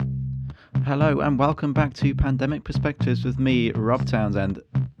Hello and welcome back to Pandemic Perspectives with me, Rob Townsend.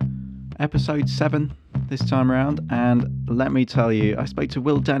 Episode 7 this time around, and let me tell you, I spoke to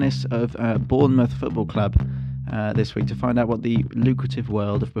Will Dennis of Bournemouth Football Club this week to find out what the lucrative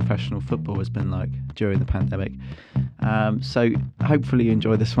world of professional football has been like during the pandemic. So hopefully you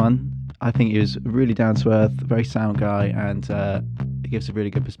enjoy this one. I think he was really down to earth, very sound guy, and it gives a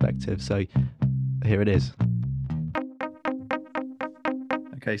really good perspective. So here it is.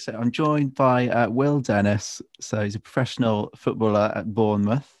 Okay, so I'm joined by Will Dennis. So he's a professional footballer at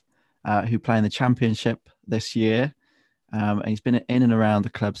Bournemouth who play in the Championship this year. And he's been in and around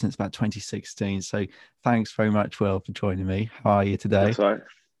the club since about 2016. So thanks very much, Will, for joining me. How are you today? That's right.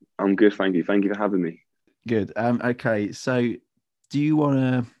 I'm good, thank you. Thank you for having me. Good. Okay, so do you want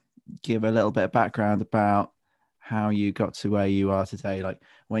to give a little bit of background about how you got to where you are today? Like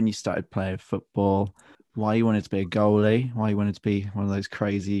when you started playing football, why you wanted to be a goalie, why you wanted to be one of those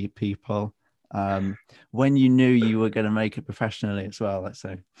crazy people, when you knew you were going to make it professionally as well, let's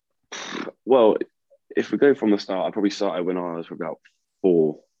say. Well, if we go from the start, I probably started when I was about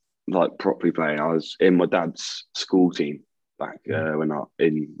 4, like properly playing. I was in my dad's school team back when I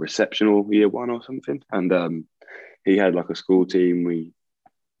in reception or year 1 or something, and he had like a school team. A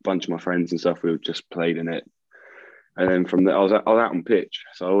bunch of my friends and stuff, we just played in it. And then from there, I was out on pitch.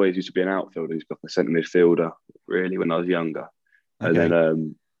 So I always used to be an outfielder, like a centre midfielder, really, when I was younger. And Okay.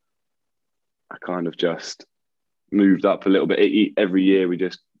 then I kind of just moved up a little bit. Every year we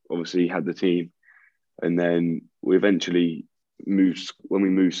just obviously had the team. And then we eventually moved, when we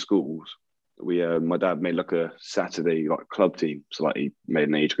moved schools, my dad made like a Saturday like club team. So like he made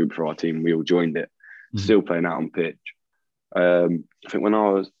an age group for our team. We all joined it, still playing out on pitch. I think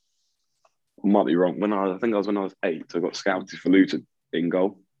I might be wrong. When I think I was when I was 8, so I got scouted for Luton in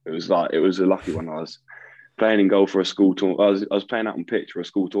goal. It was a lucky one. I was playing in goal for a school tournament. I was playing out on pitch for a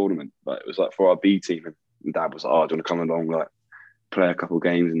school tournament, but it was like for our B team. And Dad was like, "Oh, do you want to come along, like play a couple of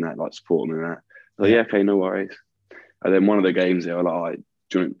games and that, like support them and that?" So yeah, okay, no worries. And then one of the games they were like, "All right,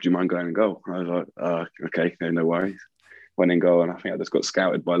 do you mind going and goal?" And I was like, "Okay, no worries." Went in goal, and I think I just got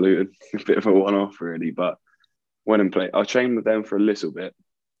scouted by Luton. A bit of a one-off, really, but went and played. I trained with them for a little bit.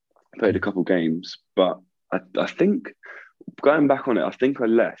 Played a couple games, but I think going back on it, I think I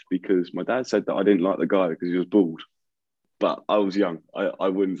left because my dad said that I didn't like the guy because he was bald. But I was young. I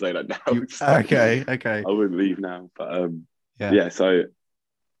wouldn't say that now. So Okay. I wouldn't leave now. But Yeah. yeah, so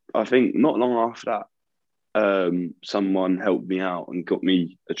I think not long after that, someone helped me out and got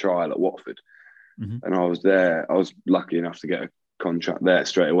me a trial at Watford. And I was there. I was lucky enough to get a contract there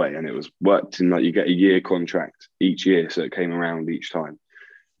straight away. And it was worked in like you get a year contract each year. So it came around each time.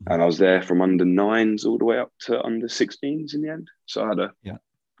 And I was there from under 9s all the way up to under 16s in the end. So I had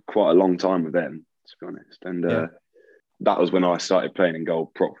quite a long time with them, to be honest. And that was when I started playing in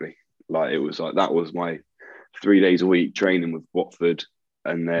goal properly. Like it was like that was my 3 days a week training with Watford,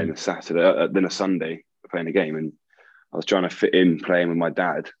 and then a Saturday, then a Sunday playing a game. And I was trying to fit in playing with my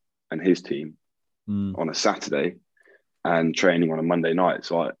dad and his team on a Saturday and training on a Monday night.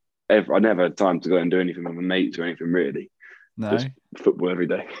 So I never had time to go and do anything with my mates or anything really. No. Just football every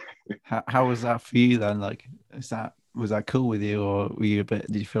day. How was that for you then? Like, was that cool with you, or were you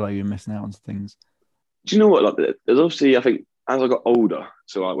did you feel like you were missing out on things? Do you know what? Like, there's obviously, I think as I got older,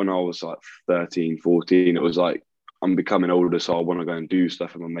 so like when I was like 13, 14, it was like I'm becoming older, so I want to go and do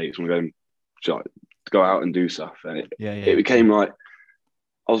stuff with my mates. I want to go out and do stuff, and it became like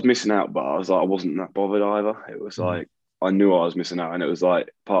I was missing out, but I was like I wasn't that bothered either. It was like I knew I was missing out, and it was like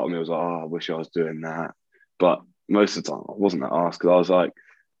part of me was like, oh, I wish I was doing that, but most of the time I wasn't that asked because I was like,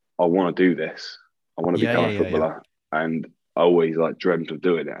 I want to do this. I want to become a footballer, and I always like dreamt of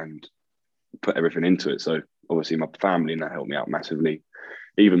doing it and put everything into it. So obviously my family and that helped me out massively.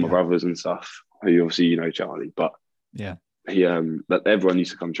 Even my brothers and stuff, who obviously you know Charlie, but but everyone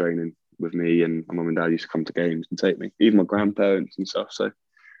used to come training with me, and my mum and dad used to come to games and take me. Even my grandparents and stuff. So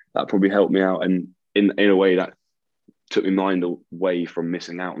that probably helped me out, and in a way that took my mind away from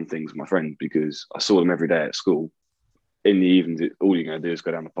missing out on things with my friends because I saw them every day at school. In the evenings, all you're going to do is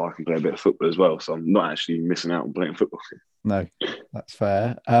go down the park and play a bit of football as well. So I'm not actually missing out on playing football. No, that's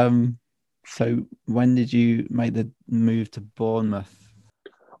fair. So when did you make the move to Bournemouth?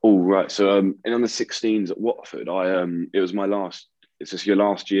 Oh, right. So in under 16s at Watford, it was my last. It's just your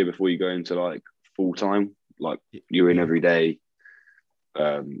last year before you go into like full time. Like you're in every day,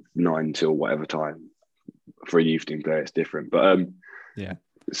 9 till whatever time. For a youth team player, it's different. But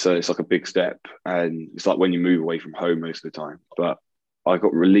so it's like a big step, and it's like when you move away from home most of the time. But I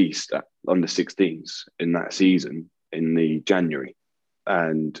got released at under 16s in that season in the January,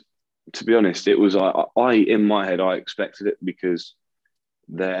 and to be honest, it was I in my head I expected it because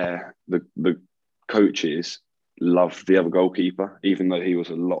the coaches loved the other goalkeeper, even though he was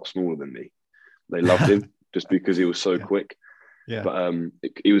a lot smaller than me. They loved him just because he was so Yeah. quick. Yeah. But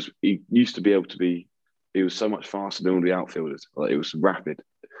he used to be able to be. He was so much faster than all the outfielders. Like, it was rapid.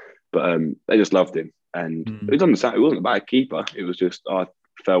 But they just loved him, and Mm. it wasn't a bad keeper. It was just I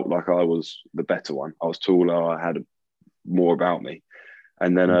felt like I was the better one. I was taller. I had more about me,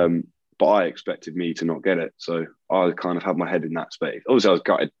 and then but I expected me to not get it, so I kind of had my head in that space. Obviously, I was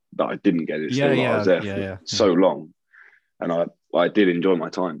gutted that I didn't get it. Still, like, I was there for so long, and I did enjoy my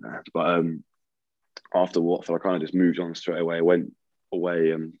time there. But after Watford, I kind of just moved on straight away. I went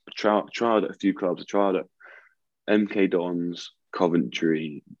away and tried at a few clubs. I tried at MK Dons,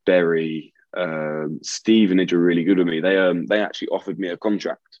 Coventry, Bury, Stevenage were really good with me. They actually offered me a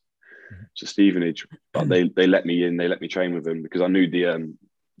contract to Stevenage, but they let me in. They let me train with them because I knew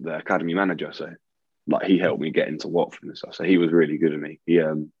the academy manager. So like he helped me get into Watford and stuff. So he was really good at me. He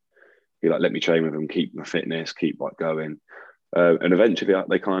like let me train with him, keep my fitness, keep like going. And eventually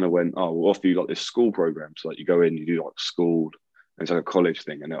they kind of went, oh, we'll offer you like this school program. So like you go in, you do like school, and it's like a college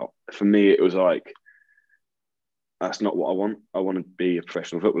thing. And for me, it was like, that's not what I want. I want to be a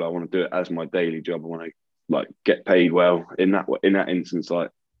professional footballer. I want to do it as my daily job. I want to like get paid well. In that instance,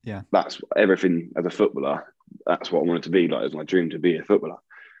 like that's everything as a footballer. That's what I wanted to be. Like, it was my dream to be a footballer.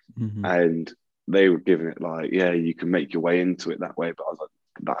 Mm-hmm. And they were giving it like, yeah, you can make your way into it that way. But I was like,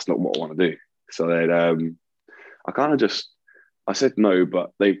 that's not what I want to do. So then I said no,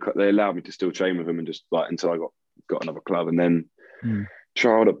 but they allowed me to still train with them and just like until I got another club, and then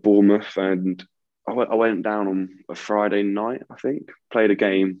trialed at Bournemouth, and I went down on a Friday night, I think, played a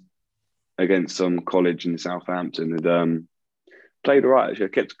game against some college in Southampton, and played all right. Actually, I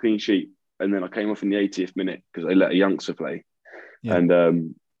kept a clean sheet, and then I came off in the 80th minute because they let a youngster play,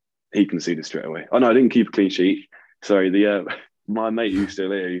 and he conceded straight away. Oh no, I didn't keep a clean sheet. Sorry, my mate who's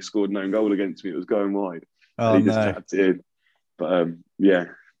still here, he scored an own goal against me. It was going wide, and he just tapped it in. But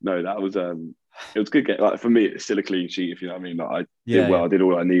that was it was a good game. Like, for me, it's still a clean sheet, if you know what I mean. Like, I did well. I did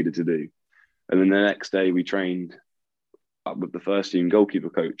all I needed to do. And then the next day we trained up with the first team goalkeeper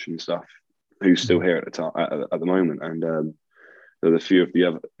coach and stuff, who's still here at the time at the moment. And there's a few of the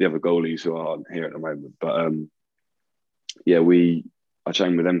other goalies who aren't here at the moment. But I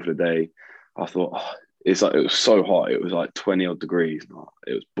trained with them for the day. I thought, it was so hot. It was like 20 odd degrees.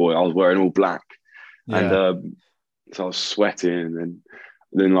 I was wearing all black, and so I was sweating. And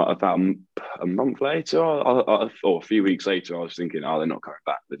then like about a month later, or a few weeks later, I was thinking, oh, they're not coming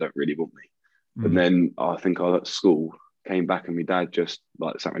back. They don't really want me. And then I think I was at school, came back, and my dad just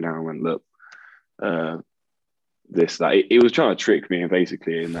like sat me down and went, look, this, that. He was trying to trick me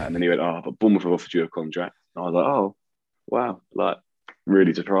basically in that. And then he went, oh, but Bournemouth have offered you a contract. And I was like, oh, wow, like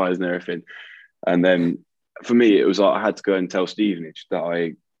really surprised and everything. And then for me, it was like I had to go and tell Stevenage that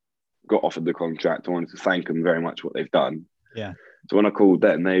I got offered the contract. I wanted to thank them very much for what they've done. Yeah. So when I called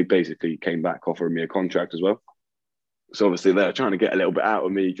them, they basically came back offering me a contract as well. So obviously they were trying to get a little bit out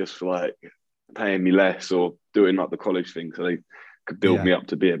of me just for like paying me less or doing like the college thing so they could build me up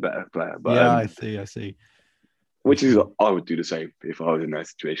to be a better player. But I see. Which is, I would do the same if I was in that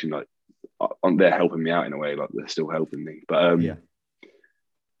situation. Like, they're helping me out in a way, like they're still helping me. But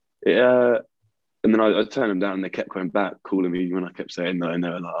and then I turned them down, and they kept going back, calling me when I kept saying no. And they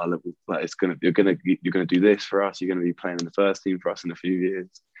were like, "Oh, look, like you're gonna do this for us. You're gonna be playing in the first team for us in a few years."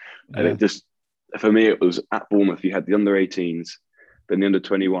 And it just, for me, it was at Bournemouth. You had the under-18s, then the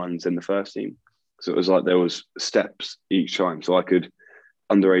under-21s, and the first team. So it was like there was steps each time. So I could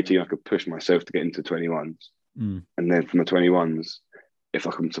under-18, I could push myself to get into 21s, and then from the 21s, if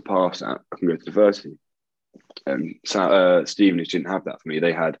I can surpass that, I can go to the first team. And Stevenage didn't have that for me.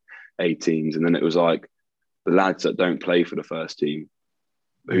 They had 18s, and then it was like the lads that don't play for the first team,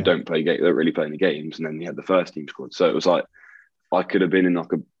 who don't really play in the games, and then you had the first team squad. So it was like I could have been in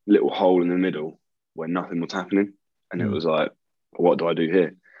like a little hole in the middle where nothing was happening, and it was like, what do I do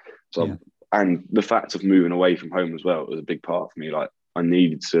here? So and the fact of moving away from home as well was a big part for me. Like I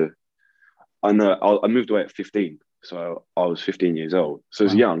needed to. I moved away at 15, so I was 15 years old. So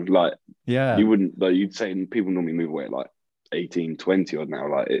as young, like you wouldn't, like you'd say people normally move away at like 18, 20 odd now.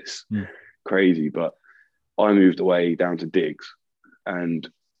 Like it's crazy, but I moved away down to Diggs, and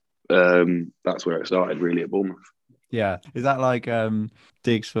that's where it started really at Bournemouth. Yeah, is that like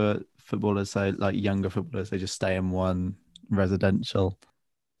Diggs for footballers? So like younger footballers, they just stay in one residential.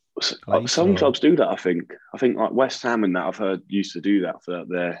 Some clubs do that. I think like West Ham and that I've heard used to do that for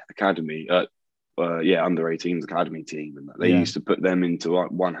their academy. Under 18s academy team, and they used to put them into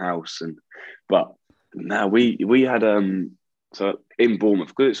like one house. But now we had so in Bournemouth,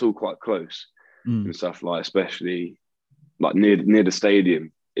 because it's all quite close and stuff, like especially like near the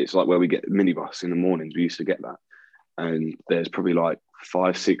stadium. It's like where we get the minibus in the mornings. We used to get that, and there's probably like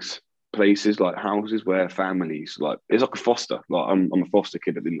 5, 6 places, like houses where families, like it's like a foster. Like I'm a foster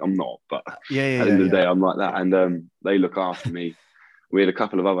kid. I'm not, but Yeah, at the end of the day, I'm like that, and they look after me. We had a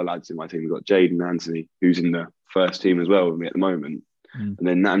couple of other lads in my team. We've got Jaden Anthony, who's in the first team as well with me at the moment, and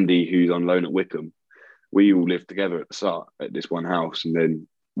then Nandi, who's on loan at Wickham. We all lived together at the start at this one house, and then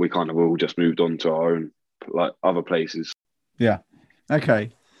we kind of all just moved on to our own, like, other places. Yeah.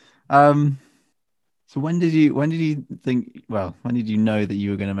 Okay. So when did you think? Well, when did you know that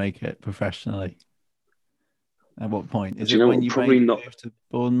you were going to make it professionally? At what point? Is Do you it know when what? you Probably made the not. move to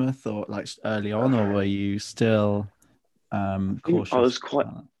Bournemouth, or like early on, or were you still think I was cautious quite.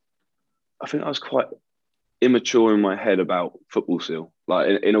 about I think I was quite immature in my head about football still. Like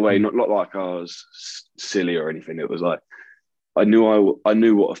in a that? way, not like I was silly or anything. It was like I knew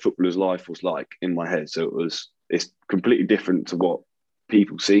what a footballer's life was like in my head. So it's completely different to what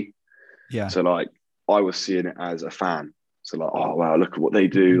people see. Yeah. So like I was seeing it as a fan. So like, oh wow, look at what they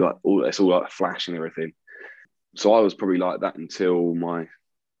do. Like it's all like flash and everything. So I was probably like that until my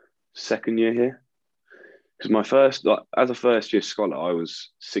second year here. Because my first, like, as a first year scholar, I was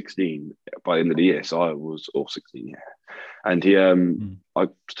 16 by the end of the year. So I was all 16, yeah. And I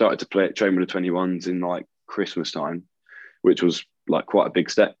started to train with the 21s in like Christmas time, which was like quite a big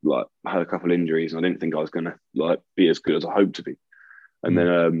step. Like I had a couple of injuries, and I didn't think I was gonna like be as good as I hoped to be. And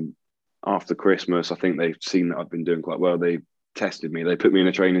then after Christmas, I think they've seen that I've been doing quite well. They tested me. They put me in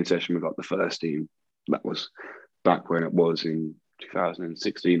a training session with like the first team. That was back when it was in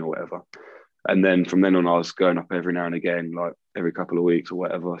 2016 or whatever. And then from then on, I was going up every now and again, like every couple of weeks or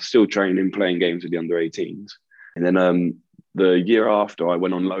whatever, still training, playing games with the under 18s. And then the year after, I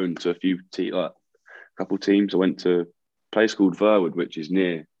went on loan to a couple of teams. I went to a place called Verwood, which is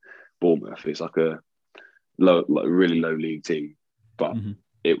near Bournemouth. It's like a really low league team, but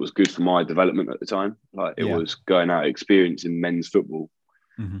it was good for my development at the time. Like it was going out, experiencing men's football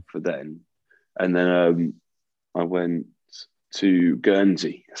for then. And then I went to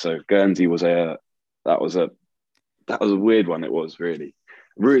Guernsey. So Guernsey was that was a weird one. It was really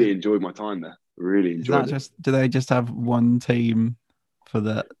enjoyed my time there. Really enjoyed it. Do they just have one team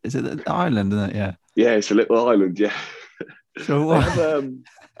for is it the island, isn't it? Yeah. Yeah, it's a little island, yeah. So they have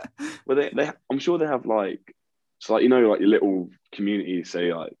well they I'm sure they have like, so like, you know, like your little communities,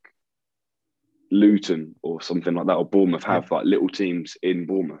 say like Luton or something like that, or Bournemouth have like little teams in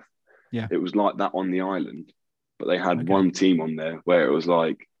Bournemouth. Yeah. It was like that on the island. But they had one team on there where it was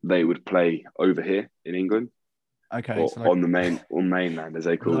like they would play over here in England. Okay. Or So like, on mainland, as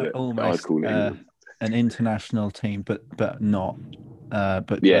they call like it. almost I'd call it England. An international team, but not.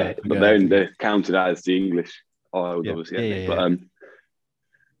 But yeah, for but Guernsey. they're counted as the English Isles, obviously. Yeah. But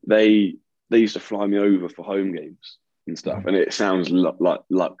they used to fly me over for home games and stuff. And it sounds like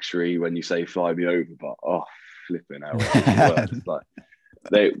luxury when you say fly me over, but flipping hell, it's the worst. Like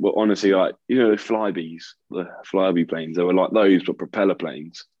they were honestly like, you know, the Flyby planes. They were like those, but propeller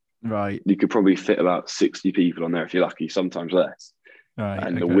planes. Right. You could probably fit about 60 people on there if you're lucky, sometimes less. Right.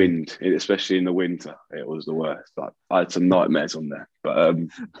 And the wind, especially in the winter, it was the worst. Like, I had some nightmares on there. But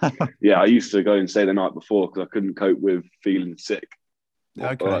yeah, I used to go and stay the night before because I couldn't cope with feeling sick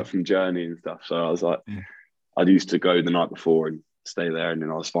from journey and stuff. So I was like, I used to go the night before and stay there, and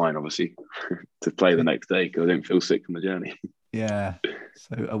then I was fine, obviously, to play the next day because I didn't feel sick from the journey. Yeah.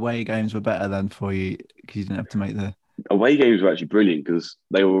 So away games were better then for you because you didn't have to make the away games were actually brilliant because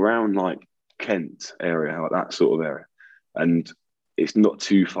they were around like Kent area, like that sort of area, and it's not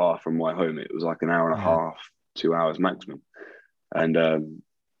too far from my home. It was like an hour and a half, 2 hours maximum, and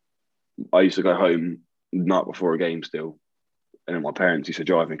I used to go home the night before a game still, and then my parents used to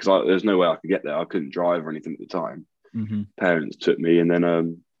drive me because there's no way I could get there. I couldn't drive or anything at the time. Parents took me, and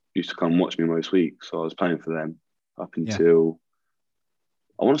then used to come and watch me most weeks. So I was playing for them up until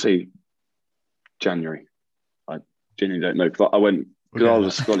I want to say January. I genuinely don't know because I went because I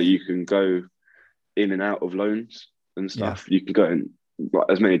was a scholar. You can go in and out of loans and stuff. You can go in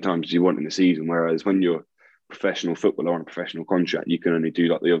as many times as you want in the season. Whereas when you're a professional footballer on a professional contract, you can only do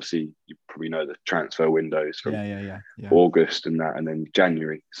like obviously you probably know the transfer windows from August and that, and then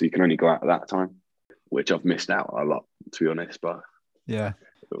January. So you can only go out at that time, which I've missed out a lot, to be honest. But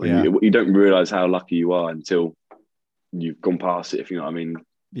you don't realise how lucky you are until you've gone past it, if you know what I mean.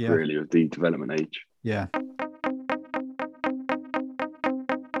 Really, with the development age. Yeah.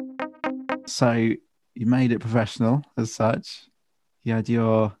 So you made it professional as such. You had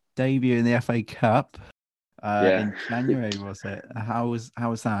your debut in the FA Cup in January, was it? How was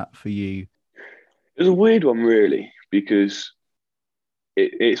that for you? It was a weird one, really, because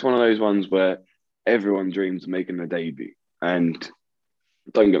it's one of those ones where everyone dreams of making a debut. And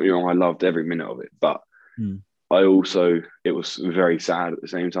don't get me wrong, I loved every minute of it, but it was very sad at the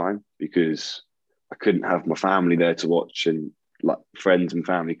same time because I couldn't have my family there to watch, and like friends and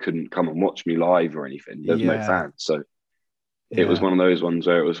family couldn't come and watch me live or anything. There's no Yeah. fans. So it was Yeah. one of those ones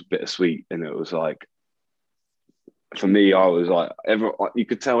where it was bittersweet, and it was like, for me, I was like, you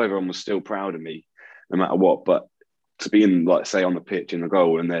could tell everyone was still proud of me no matter what. But to be in, like, say, on the pitch in the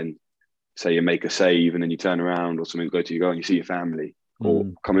goal, and then say you make a save and then you turn around or something, go to your goal and you see your family, or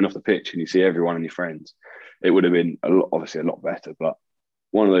coming off the pitch and you see everyone and your friends, it would have been obviously a lot better. But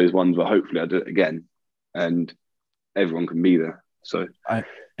one of those ones where hopefully I do it again and everyone can be there. So I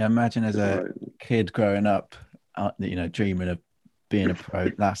imagine as a kid growing up, dreaming of being a pro,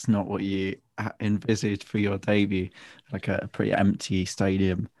 that's not what you envisaged for your debut, like a pretty empty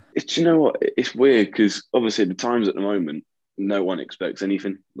stadium. Do you know what? It's weird because obviously the times at the moment, no one expects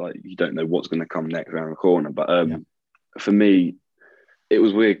anything. Like, you don't know what's going to come next around the corner. But for me, it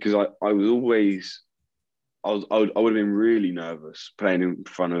was weird because I was always, I would have been really nervous playing in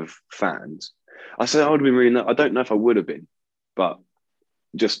front of fans. I say I would have been really, I don't know if I would have been, but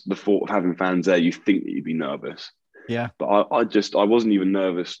just the thought of having fans there, you think that you'd be nervous. Yeah. But I wasn't even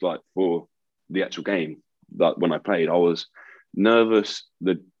nervous like for the actual game. Like when I played, I was nervous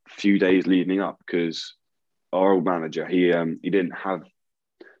the few days leading up because our old manager, he didn't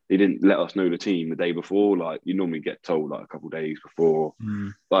let us know the team the day before. Like, you normally get told like a couple of days before,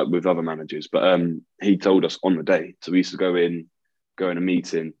 like with other managers. But he told us on the day. So we used to go in a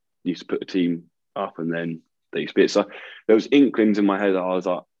meeting, used to put the team up, and then they used to be it. So there was inklings in my head that I was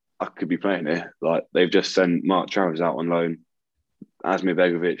like, I could be playing here. Like, they've just sent Mark Travers out on loan. Asmir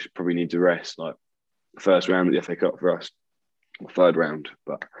Begovic probably needs a rest. Like, first round of the FA Cup for us, third round,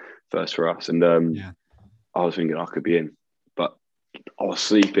 but first for us. And I was thinking I could be in, but I was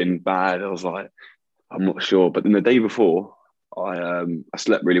sleeping bad. I was like, I'm not sure. But then the day before, I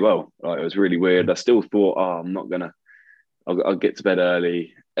slept really well. Like, it was really weird. I still thought, I'm not gonna. I'll get to bed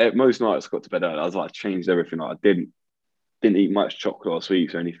early. Most nights I got to bed early. I was like, I changed everything. Like, I didn't eat much chocolate or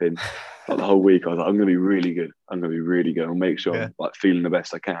sweets or anything. Like, the whole week, I was like, I'm gonna be really good. I'm gonna be really good. I'll make sure I'm like feeling the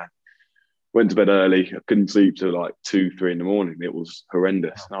best I can. Went to bed early. I couldn't sleep till like 2, 3 in the morning. It was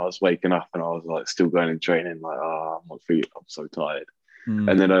horrendous. And I was waking up and I was like still going and training. Like, I'm so tired.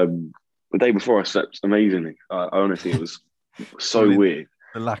 And then the day before, I slept amazingly. I honestly, it was so weird.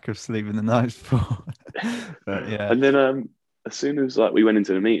 The lack of sleep in the night before. But yeah. And then as soon as like we went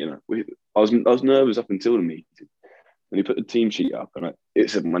into the meeting, I was nervous up until the meeting. And he put the team sheet up, and it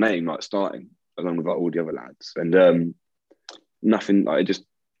said my name, like, starting along with like all the other lads. And nothing. Like, it just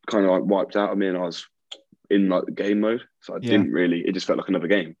kind of like wiped out of me, and I was in like the game mode. So I didn't really. It just felt like another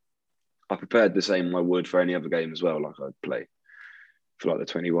game. I prepared the same I would for any other game as well. Like, I'd play for like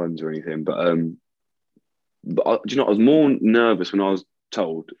the 21s or anything. But do you know, I was more nervous when I was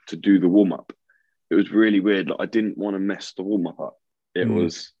told to do the warm up. It was really weird. Like, I didn't want to mess the warm up up. It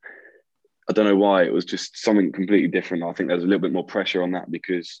was, I don't know why. It was just something completely different. I think there's a little bit more pressure on that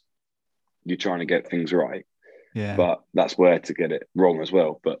because you're trying to get things right. Yeah. But that's where to get it wrong as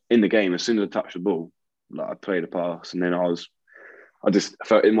well. But in the game, as soon as I touched the ball, like, I played a pass, and then I just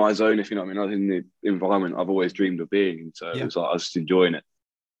felt in my zone, if you know what I mean. I was in the environment I've always dreamed of being in. So it was like I was just enjoying it.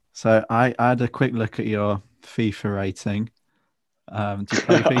 So I had a quick look at your FIFA rating. Do you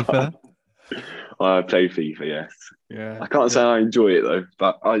play FIFA? I play FIFA, yes. Yeah. I can't say I enjoy it though,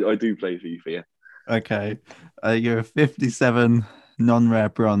 but I do play FIFA, yeah. Okay. You're a 57 non-rare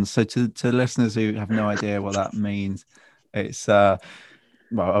bronze. So to listeners who have no idea what that means, it's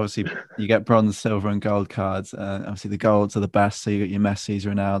well, obviously you get bronze, silver, and gold cards. Obviously the golds are the best. So you got your Messi's,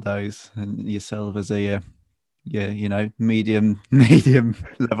 Ronaldo's, and your silvers are your medium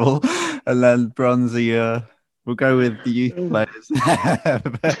level, and then bronze are we'll go with the youth players.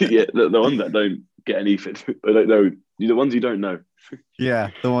 Yeah, the ones that don't get anything. They don't know. The ones you don't know. Yeah,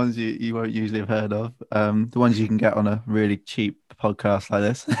 the ones you won't usually have heard of. The ones you can get on a really cheap podcast like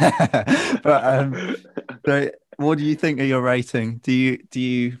this. But so what do you think of your rating? Do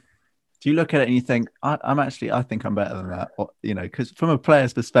you look at it and you think I think I'm better than that? Or, because from a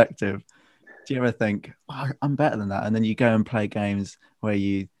player's perspective, do you ever think, I'm better than that? And then you go and play games where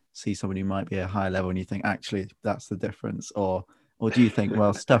you see somebody who might be a high level and you think, actually, that's the difference? Or do you think,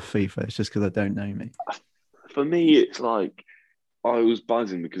 well, stuff FIFA, it's just because I don't know me? For me, it's like I was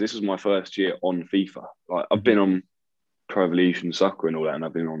buzzing because this was my first year on FIFA. Like, I've been on Pro Evolution Soccer and all that, and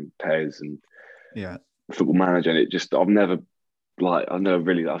I've been on PES and Football Manager, and I've never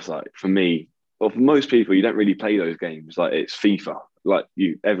really, that's like, for me, well, for most people, you don't really play those games. Like, it's FIFA. like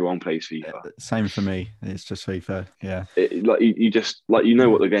everyone plays FIFA. Same for me. It's just FIFA. Yeah. Like you just like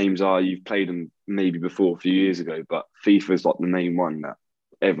what the games are. You've played them maybe before a few years ago, but FIFA is like the main one that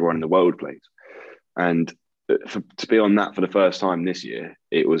everyone in the world plays. And to be on that for the first time this year,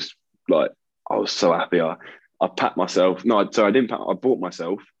 it was like I was so happy. I pat myself. No, sorry, I didn't pat. I bought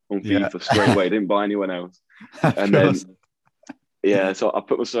myself on Yeah. FIFA straight away. Didn't buy anyone else. Of And course. then yeah, so I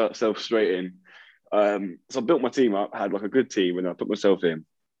put myself straight in. So I built my team up, had like a good team, and I put myself in,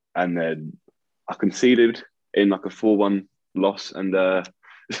 and then I conceded in like a 4-1 loss, and I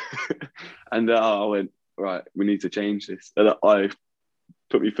went, right, we need to change this. And I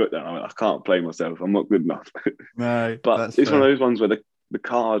put my foot down. I went, I can't play myself. I'm not good enough. No, But that's it's one fair. of those ones where the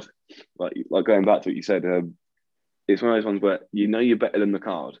card, like going back to what you said, it's one of those ones where you know you're better than the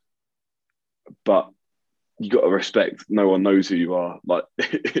card, but you got to respect. No one knows who you are. Like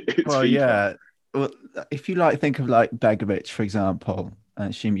it's Well, FIFA. yeah. Well, if you like think of like Begovic, for example, I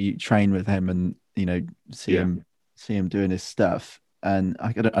assume you train with him and see Yeah, him doing his stuff. And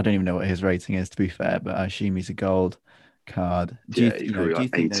I don't even know what his rating is, to be fair, but I assume he's a gold card. yeah, he's probably Do you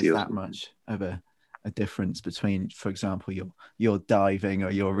like think 80 there's or that something. much of a difference between, for example, your diving or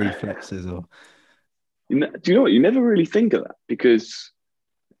your reflexes or Do you know what? You never really think of that because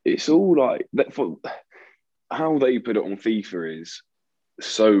it's all like that. For how they put it on FIFA is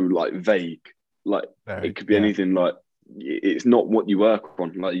so like vague. Like very, it could be yeah. anything. Like it's not what you work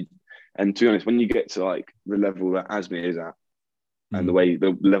on. Like, and to be honest, when you get to like the level that Asmir is at and Mm,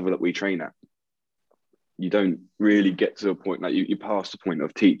 the level that we train at, you don't really get to a point like you pass the point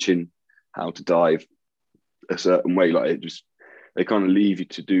of teaching how to dive a certain way. Like it just they kind of leave you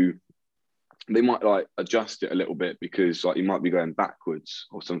to do. They might like adjust it a little bit because like you might be going backwards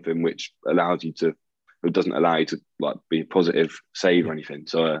or something, which allows you to, it doesn't allow you to like be a positive save or yeah, anything.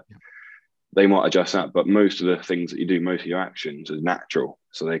 So yeah. they might adjust that, but most of the things that you do, most of your actions are natural,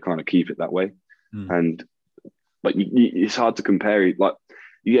 so they kind of keep it that way. Mm, And like it's hard to compare. Like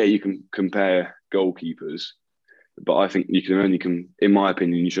yeah, you can compare goalkeepers, but I think you can only in my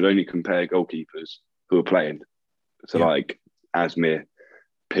opinion, you should only compare goalkeepers who are playing. So yeah. like Asmir,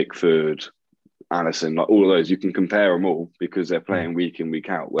 Pickford, Allison, like all of those, you can compare them all because they're Mm, playing week in, week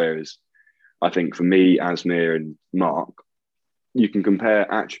out. Whereas I think for me, Asmir and Mark, you can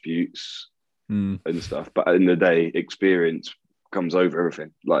compare attributes mm, and stuff, but at the end of the day, experience comes over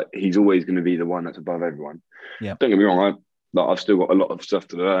everything. Like he's always going to be the one that's above everyone. yeah. Don't get me wrong, I've still got a lot of stuff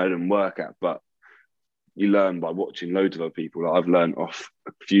to learn and work at, but you learn by watching loads of other people. Like I've learned off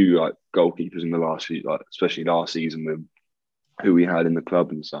a few like goalkeepers in the last few, like especially last season with who we had in the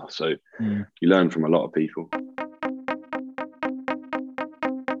club and stuff. So Mm. you learn from a lot of people.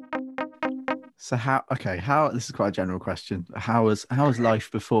 So how this is quite a general question. How was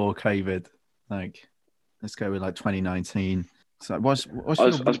life before COVID? Like, let's go with like 2019. So what's your I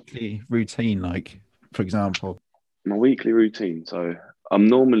was weekly routine like, for example? my weekly routine. So I'm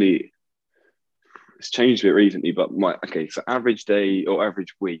normally it's changed a bit recently, but my okay. So average day or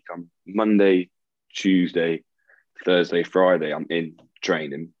average week, I'm Monday, Tuesday, Thursday, Friday. I'm in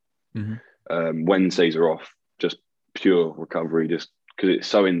training. Hmm. Wednesdays are off, just pure recovery, just because it's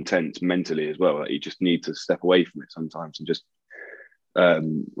so intense mentally as well. That you just need to step away from it sometimes and just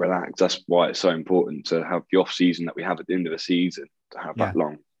relax. That's why it's so important to have the off season that we have at the end of the season to have Yeah. that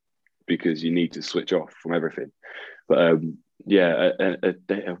long because you need to switch off from everything. But yeah,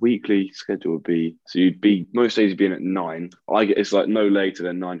 a weekly schedule would be so you'd be most days you'd be in at 9. I get it's like no later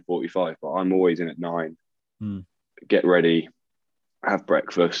than 9:45, but I'm always in at 9. Mm. Get ready, have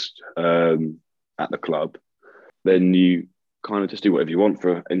breakfast at the club. Then you kind of just do whatever you want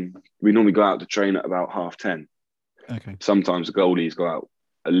and we normally go out to train at about 10:30. Okay. Sometimes the goalies go out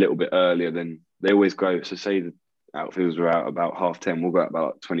a little bit earlier than they always go. So say the outfielders are out about 10:30, we'll go out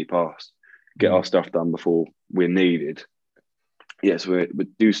about 20 past, get Mm. our stuff done before we're needed. Yes, we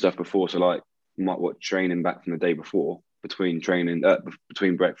do stuff before. So like you might watch training back from the day before between training,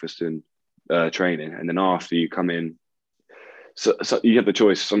 between breakfast and training, and then after you come in. So you have the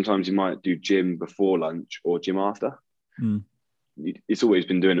choice. Sometimes you might do gym before lunch or gym after. Mm. It's always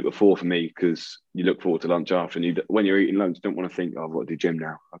been doing it before for me because you look forward to lunch after, and when you're eating lunch, you don't want to think, "Oh, I've got to do gym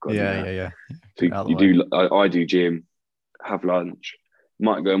now. I've got to do Yeah, that." yeah, yeah. So Get it out of the you way. do. I do gym, have lunch,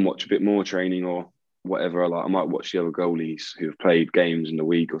 might go and watch a bit more training or whatever. I might watch the other goalies who have played games in the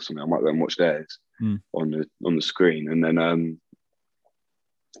week or something. I might go and watch theirs Mm. on the screen, and then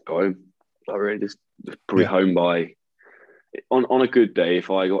go home. I really just probably Yeah. home by on a good day. If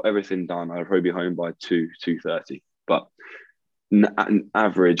I got everything done, I'd probably be home by 2:30. But at an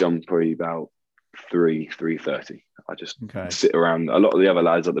average, I'm probably about 3:30. I just Okay. sit around. A lot of the other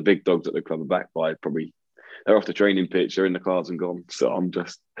lads, like the big dogs at the club, are back by probably they're off the training pitch, they're in the cars and gone. So I'm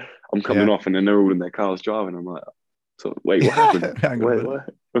coming Yeah. off, and then they're all in their cars driving. I'm like, so wait, what happened? Hang on a Wait, minute.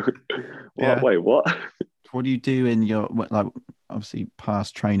 what? Yeah. Wait, what? What do you do in your like obviously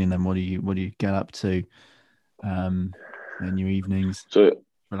past training? Then what do you get up to in your evenings, So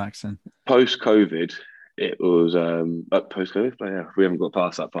relaxing? post COVID, it was post COVID. Yeah, we haven't got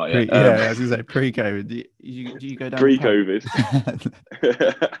past that part yet. Yeah, I was gonna say pre-COVID. Do you go down the pub? Pre-COVID,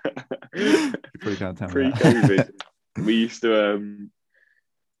 You probably can't tell me pre-COVID, that. we used to.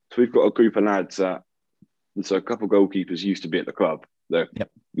 So we've got a group of lads that. So a couple of goalkeepers used to be at the club. They're Yep.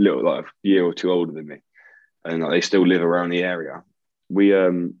 little, like a year or two older than me, and like, they still live around the area. We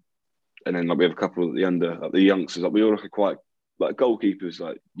and then like we have a couple of the youngsters. Like we all look at quite like goalkeepers.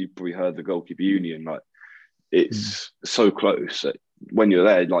 Like you've probably heard the goalkeeper union. Like it's so close that when you're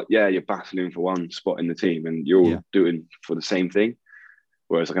there, like you're battling for one spot in the team, and you're all doing for the same thing.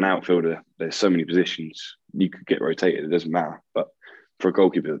 Whereas like an outfielder, there's so many positions you could get rotated. It doesn't matter. But for a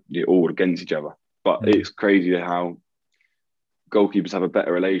goalkeeper, you're all against each other. But it's crazy how goalkeepers have a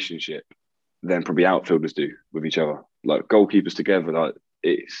better relationship than probably outfielders do with each other. Like goalkeepers together, like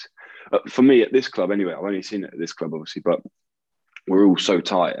it's for me at this club anyway. I've only seen it at this club, obviously, but we're all so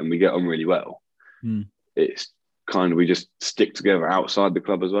tight and we get on really well. It's kind of we just stick together outside the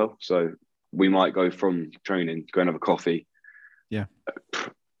club as well. So we might go from training, go and have a coffee. Yeah,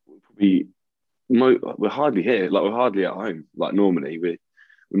 we're hardly here. Like we're hardly at home. Like normally, we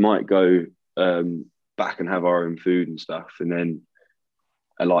might go back and have our own food and stuff, and then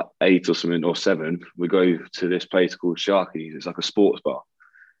at like 8 or something or 7, we go to this place called Sharky's. It's like a sports bar,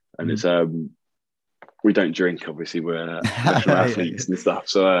 and it's we don't drink. Obviously, we're professional athletes and stuff.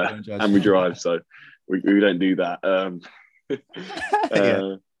 So and we drive, so we don't do that.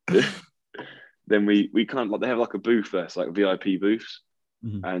 Then we can't like they have like a booth there, it's like VIP booths,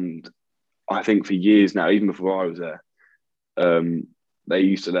 and I think for years now, even before I was there, they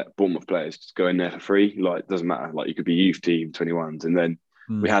used to let Bournemouth players just go in there for free. Like, it doesn't matter. Like, you could be youth team, 21s. And then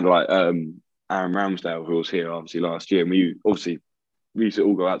we had like Aaron Ramsdale, who was here obviously last year. And we used to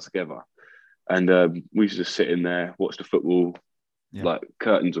all go out together. And we used to just sit in there, watch the football, like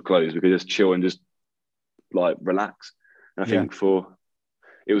curtains were closed. We could just chill and just like relax. And I think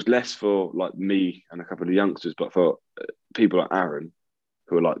it was less for like me and a couple of the youngsters, but for people like Aaron,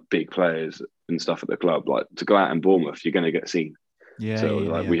 who are like big players and stuff at the club, like to go out in Bournemouth, you're going to get seen. So it was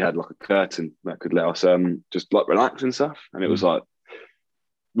like we had like a curtain that could let us just like relax and stuff. And it was like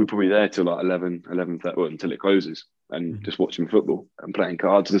we're probably there till like 11:30 until it closes and just watching football and playing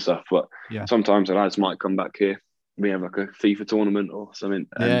cards and stuff. But sometimes the lads might come back here. We have like a FIFA tournament or something.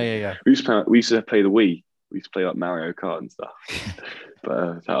 And we used to play the Wii. We used to play like Mario Kart and stuff.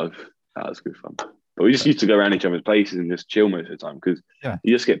 But that was good fun. But we just used to go around each other's places and just chill most of the time because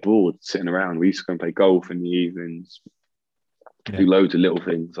you just get bored sitting around. We used to go and play golf in the evenings. Do loads of little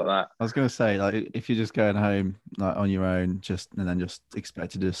things like that. I was going to say, like, if you're just going home like on your own, and then just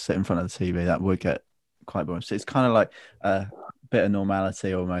expect to just sit in front of the TV, that would get quite boring. So it's kind of like a bit of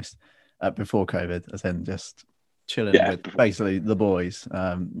normality almost before COVID, as in just chilling with basically the boys,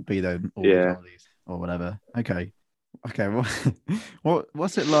 be them all the oldies or whatever. Okay.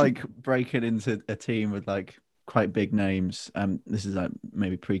 What's it like breaking into a team with like quite big names? This is like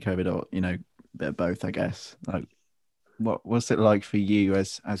maybe pre-COVID or a bit of both, I guess. Like, what's it like for you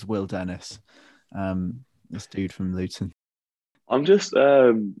as Will Dennis, this dude from Luton? I'm just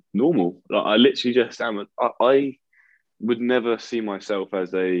normal. Like, I literally just am. I would never see myself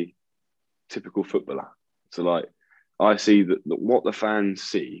as a typical footballer. So like, I see that what the fans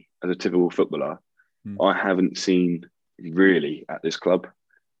see as a typical footballer, I haven't seen really at this club.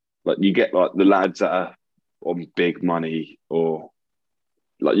 Like you get like the lads that are on big money or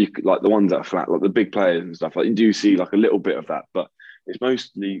like the ones that are flat, like the big players and stuff. Like you do see like a little bit of that, but it's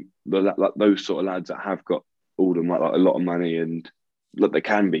mostly like those sort of lads that have got all them like a lot of money and like they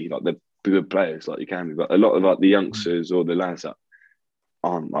can be like they're good players, like you can be. But a lot of like the youngsters or the lads that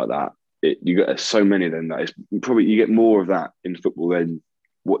aren't like that, you get so many of them that it's probably you get more of that in football than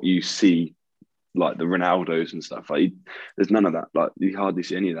what you see like the Ronaldos and stuff. Like there's none of that. Like you hardly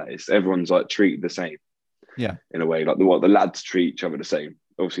see any of that. It's everyone's like treated the same. Yeah, in a way, like the lads treat each other the same.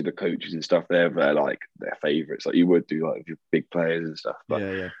 Obviously, the coaches and stuff, they're like their favourites, like you would do, like with your big players and stuff.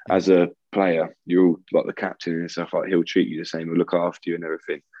 But as a player, you're all like the captain and stuff. Like he'll treat you the same, he'll look after you and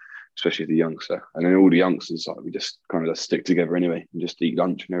everything. Especially the youngster, and then all the youngsters, like we just kind of stick together anyway and just eat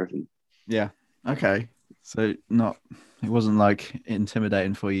lunch and everything. Yeah. Okay. So it wasn't like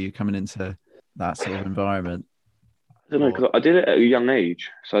intimidating for you coming into that sort of environment. I don't know, because I did it at a young age.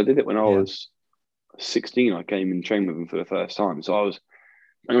 So I did it when I was 16. I came and trained with them for the first time. So I was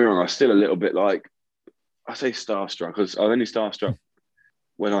still a little bit like I say starstruck because I was only starstruck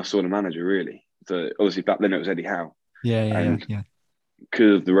when I saw the manager. Really, so obviously back then it was Eddie Howe, Yeah, yeah, yeah, and yeah.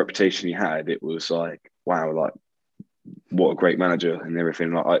 because of the reputation he had, it was like wow, like what a great manager and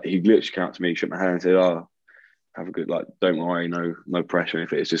everything. Like he literally came out to me, shook my hand, and said, "Oh, have a good like, don't worry, no pressure.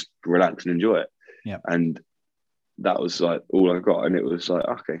 If it's just relax and enjoy it." Yeah. And that was like all I got, and it was like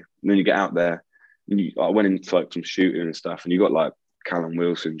okay. And then you get out there, and I went into like some shooting and stuff, and you got like Callum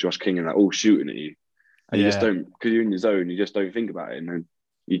Wilson, Josh King, and that all shooting at you, and you just Yeah. don't because you're in your zone, you just don't think about it, and then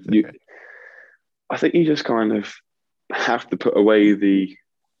you Okay. I think you just kind of have to put away the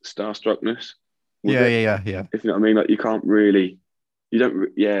starstruckness with Yeah, it, yeah, yeah, yeah. if you know what I mean. Like you can't really, you don't,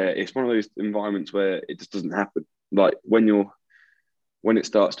 yeah. It's one of those environments where it just doesn't happen. Like when it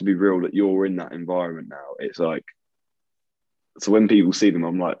starts to be real that you're in that environment now, it's like so when people see them,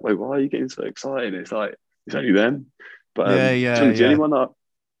 I'm like, wait, why are you getting so excited? It's like it's only them. But Yeah, to be yeah, honest, yeah.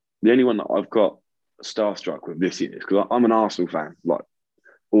 the only one that I've got starstruck with this year is because I'm an Arsenal fan, like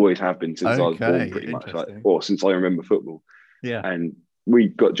always have been since I was born, Okay, pretty much, like interesting. or since I remember football. Yeah. And we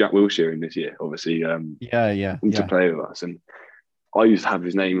got Jack Wilshere in this year, obviously, Yeah, yeah, to yeah. play with us. And I used to have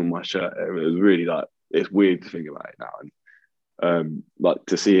his name on my shirt. It was really like it's weird to think about it now, and like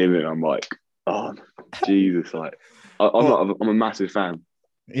to see him, and I'm like, oh Jesus, like Well, I'm a massive fan,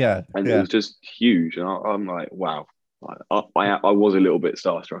 yeah, and it yeah. was just huge, and I'm like, wow, like, I was a little bit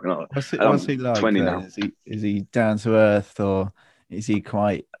starstruck, and What's he I'm like 20 then? now. Is he down to earth, or is he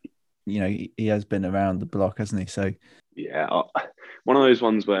quite, he has been around the block, hasn't he? So Yeah, one of those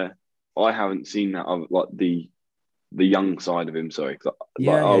ones where I haven't seen that of like the young side of him. Sorry, 'cause like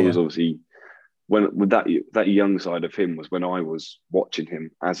yeah, I yeah, was yeah. obviously when with that young side of him was when I was watching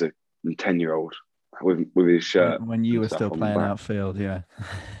him as a 10-year-old with his shirt When you and were stuff still on the playing back. outfield, yeah.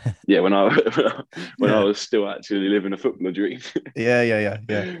 Yeah, when I Yeah. was still actually living a footballer dream. Yeah, yeah, yeah,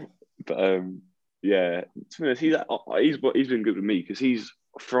 yeah. But yeah, to be honest, he's been good with me because he's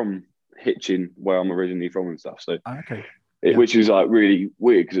from Hitchin, where I'm originally from and stuff. So Okay. Yeah. which is like really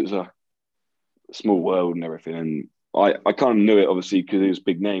weird because it's a small world and everything. And I kind of knew it obviously because he was a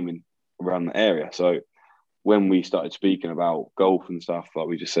big name in around the area. So when we started speaking about golf and stuff, like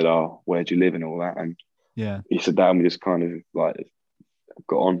we just said, "Oh, where do you live?" and all that, and Yeah. he said that, and we just kind of like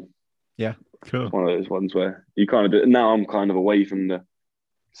got on. Yeah. It's Cool. one of those ones where you kind of do. Now I'm kind of away from the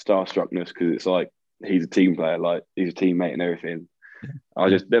starstruckness because it's like he's a team player, like he's a teammate and everything. I Yeah.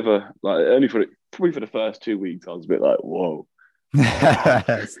 just never like only for probably for the first 2 weeks I was a bit like, "Whoa."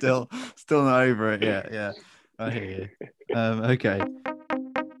 Yeah. Still not over it yet. Yeah. I hear you. Okay.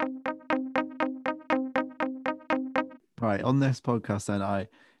 Right. On this podcast, then I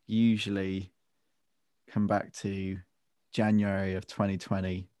usually come back to January of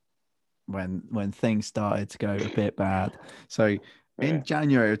 2020 when things started to go a bit bad. So Yeah. in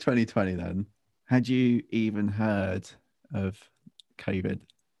January of 2020, then had you even heard of COVID?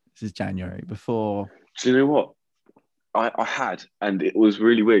 This is January before. So you know what? I had, and it was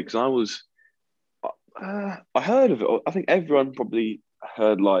really weird because I heard of it. I think everyone probably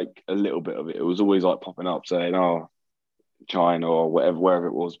heard like a little bit of it. It was always like popping up saying, "Oh, China or whatever, wherever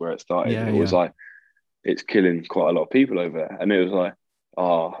it was where it started." Yeah, It was yeah. like it's killing quite a lot of people over there, and it was like,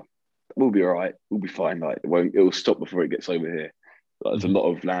 "Oh, we'll be all right. We'll be fine. Like it won't. It will stop before it gets over here." Like, there's a Mhm. lot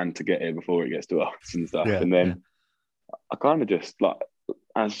of land to get here before it gets to us and stuff. Yeah, And yeah, then I kind of just like,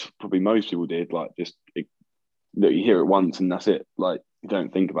 as probably most people did, like just that you hear it once and that's it. Like you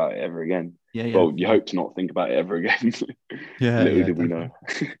don't think about it ever again. yeah, yeah, Well, you yeah, hope to not think about it ever again. yeah, Little yeah, did we know.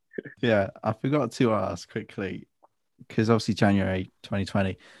 definitely. Yeah, I forgot to ask quickly because obviously January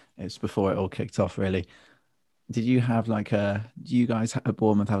 2020, it's before it all kicked off, really. Did you have like do you guys at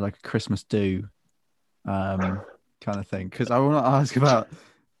Bournemouth have like a Christmas do um kind of thing? Because I want to ask about,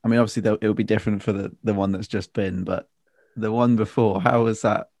 I mean, obviously it'll be different for the one that's just been, but the one before, how was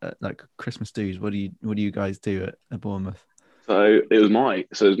that like Christmas do's? What do you guys do at Bournemouth? So it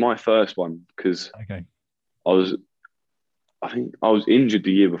was my first one because Okay. I was I think I was injured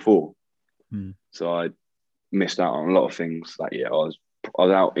the year before, Hmm. so I missed out on a lot of things that year. I was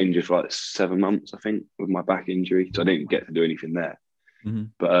out injured for like 7 months, I think, with my back injury, so I didn't get to do anything there. Hmm.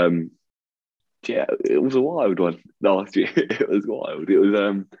 But yeah, it was a wild one last year. It was wild. It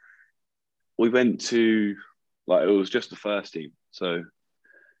was we went to like it was just the first team, so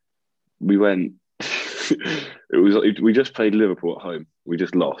we went. It was we just played Liverpool at home. We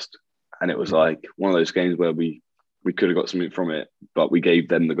just lost, and it was Yeah. like one of those games where we could have got something from it, but we gave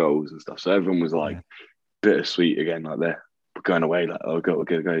them the goals and stuff. So everyone was like Yeah. bittersweet again, like they're going away, like oh god, we're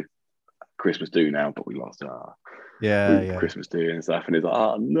gonna go Christmas do now, but we lost. Yeah. We Yeah. Christmas do and stuff, and it's like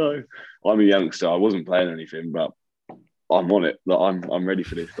oh no, I'm a youngster. I wasn't playing anything, but I'm on it. Like, I'm ready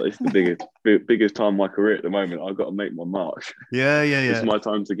for this. Like, it's the biggest time of my career at the moment. I've got to make my mark. Yeah, It's yeah, my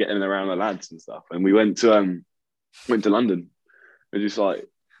time to get in and around the lads and stuff. And we went to London. And just like,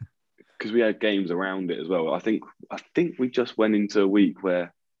 because we had games around it as well. I think we just went into a week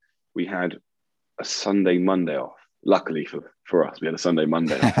where we had a Sunday Monday off. Luckily for us, we had a Sunday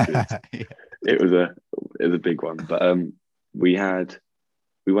Monday off because yeah. it was a big one. But we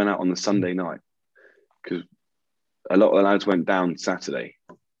went out on the Sunday night because a lot of the lads went down Saturday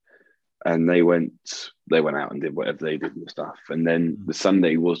and they went out and did whatever they did and stuff. And then the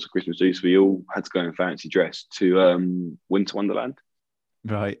Sunday was the Christmas Eve, so we all had to go in fancy dress to Winter Wonderland.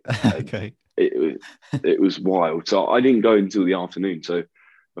 Right. Okay. It was wild. So I didn't go until the afternoon. So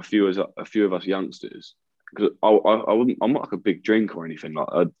a few of us youngsters, because I'm not like a big drinker or anything. Like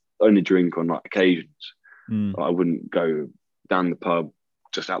I only drink on like occasions. I wouldn't go down the pub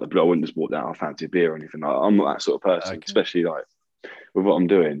just out the blue. I wouldn't just walk down and fancy a beer or anything. Like, I'm not that sort of person, especially like with what I'm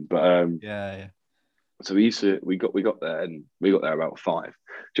doing. But yeah. So we got there and we got there about 5,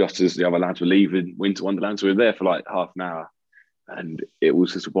 just as the other lads were leaving Winter Wonderland. So we were there for like half an hour, and it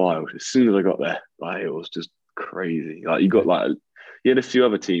was just wild. As soon as I got there, like it was just crazy. Like you had a few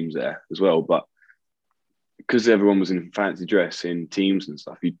other teams there as well, but because everyone was in fancy dress in teams and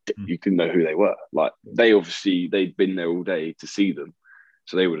stuff, you didn't know who they were. Like they'd been there all day to see them,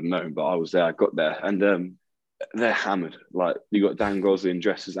 so they would have known. But I was there. I got there, and they're hammered. Like you got Dan Gosling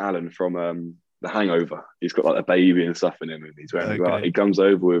dressed as Alan from The Hangover. He's got like a baby and stuff in him, and he's wearing a glass. He comes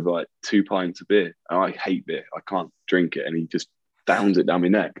over with like 2 pints of beer, and I hate beer. I can't drink it, and he just downs it down my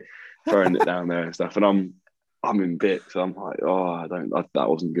neck, throwing it down there and stuff. And I'm in bits. So I'm like, oh, that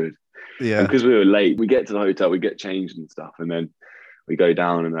wasn't good. Yeah. And because we were late, we get to the hotel, we get changed and stuff, and then we go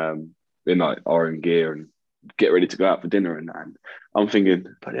down and in like our own gear and get ready to go out for dinner. And I'm thinking,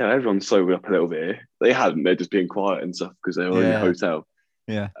 but yeah, everyone's sobered up a little bit here. They hadn't. They're just being quiet and stuff because they were in the hotel.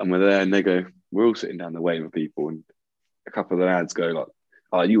 Yeah. And we're there, and they go, we're all sitting down the way with people, and a couple of the lads go like,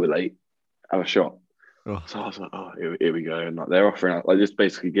 "Oh, you were late. Have a shot." Oh. So I was like, "Oh, here we go." And like they're offering us, like just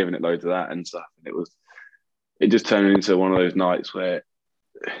basically giving it loads of that and stuff. And it just turned into one of those nights where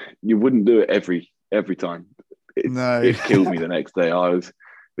you wouldn't do it every time. It killed me the next day.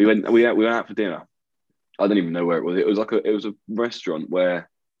 We went out for dinner. I don't even know where it was. It was a restaurant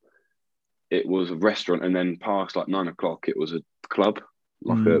where it was a restaurant, and then past like 9 o'clock, it was a club,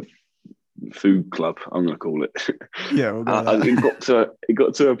 like a food club, I'm gonna call it. Yeah, it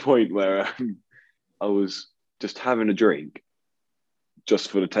got to a point where I was just having a drink just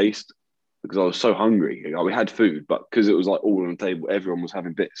for the taste because I was so hungry. Like, we had food, but because it was like all on the table, everyone was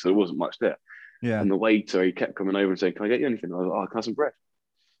having bits, so there wasn't much there. Yeah. And the waiter, he kept coming over and saying, "Can I get you anything?" I was like, "Oh, can I have some bread?"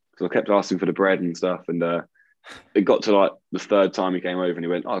 So I kept asking for the bread and stuff, and it got to like the 3rd time he came over and he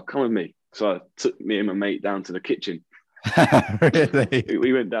went, "Oh, come with me." So I took me and my mate down to the kitchen. Really?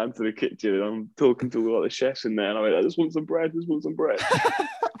 We went down to the kitchen and I'm talking to all the chefs in there, and I went, "I just want some bread,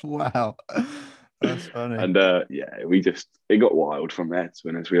 Wow, that's funny. And it got wild from there. To be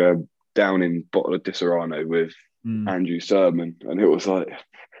honest, we were down in Bottle of Disaronno with Andrew Sermon, and it was like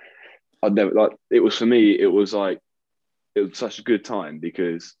it was for me. It was such a good time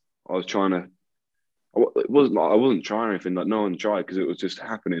because I was trying to. I wasn't trying anything. Like no one tried because it was just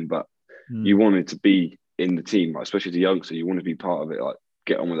happening. But you wanted to be in the team, like, especially as a youngster, you want to be part of it, like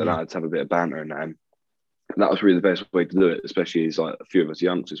get on with the lads, have a bit of banter, and that was really the best way to do it, especially as like a few of us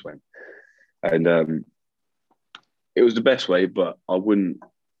youngsters went. And it was the best way, but I wouldn't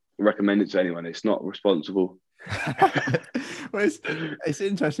recommend it to anyone. It's not responsible. Well, it's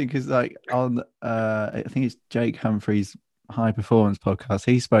interesting because like on I think it's Jake Humphrey's High Performance podcast,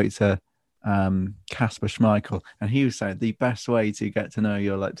 he spoke to Casper Schmeichel, and he was saying the best way to get to know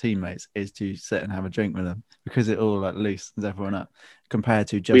your like teammates is to sit and have a drink with them because it all like loosens everyone up compared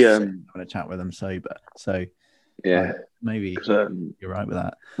to just having a chat with them sober. So yeah, maybe you're right with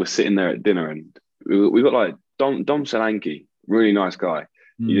that. We're sitting there at dinner and we got like Dom Solanke, really nice guy.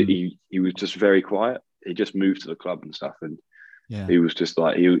 He was just very quiet. He just moved to the club and stuff, and he was just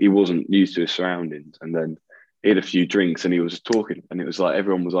like he wasn't used to his surroundings. And then he had a few drinks and he was just talking, and it was like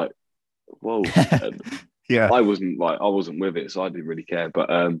everyone was like, "Whoa!" Yeah, I wasn't with it, so I didn't really care. But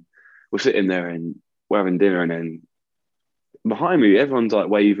we're sitting there and we're having dinner, and then behind me, everyone's like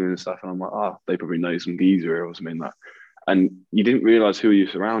waving and stuff, and I'm like, "Oh, they probably know some geezer or something like." And you didn't realise who you're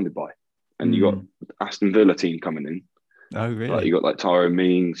surrounded by, and you got Aston Villa team coming in. Oh, really? Like, you got like Tyrone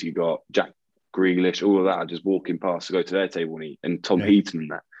Mings, you got Jack Grealish, all of that are just walking past to go to their table and Tom Heaton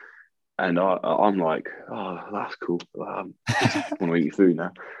and that. And I'm like, "Oh, that's cool. I just want to eat your food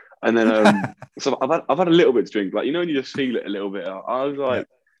now." And then so I've had a little bit to drink, like, you know, when you just feel it a little bit. I was like,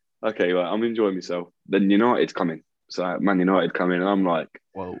 okay, well, I'm enjoying myself. Then United's coming, So Man United come in, and I'm like,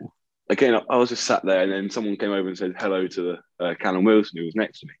 Whoa. again, I was just sat there, and then someone came over and said hello to the Callum Wilson, who was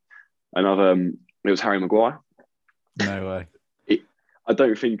next to me, and it was Harry Maguire. No way. I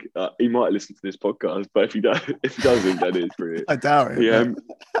don't think he might listen to this podcast, but if he doesn't, then it's brilliant. I doubt it.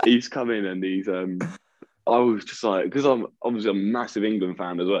 He's come in and I was just like, because I'm obviously a massive England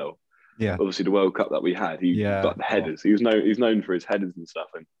fan as well. Yeah. Obviously, the World Cup that we had, like the headers. He's known for his headers and stuff.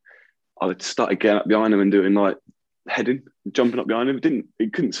 And I started getting up behind him and doing like heading, jumping up behind him.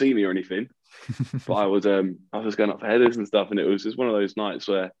 He couldn't see me or anything, but I was just going up for headers and stuff. And it was just one of those nights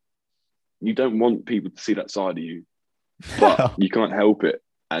where you don't want people to see that side of you, but you can't help it.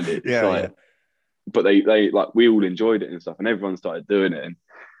 And it's but they like, we all enjoyed it and stuff, and everyone started doing it,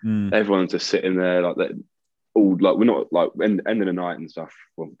 and everyone's just sitting there like that. All like, we're not like end of the night and stuff.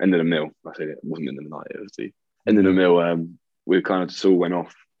 Well, end of the meal. I said it wasn't end of the night. It was the end of the meal. We kind of just all went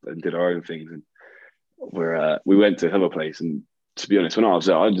off and did our own things, and we went to another place. And to be honest, when I was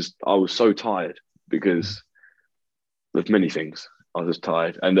there, I was so tired because of many things. I was just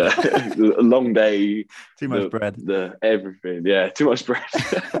tired, and a long day. Too much bread. Everything, yeah, too much bread.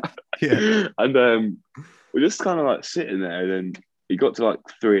 Yeah, and we're just kind of like sitting there, and then it got to like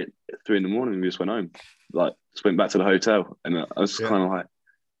 3 in the morning, and we just went home. Like, just went back to the hotel, and I was kind of like,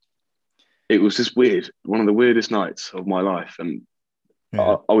 it was just weird. One of the weirdest nights of my life, and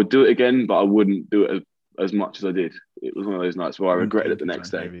I would do it again, but I wouldn't do it as much as I did. It was one of those nights where I regretted it the next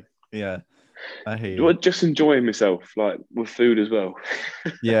day. Maybe. Yeah. I hear you. Just enjoying myself, like with food as well.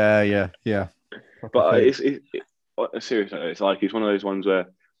 Yeah. But it's seriously, it's one of those ones where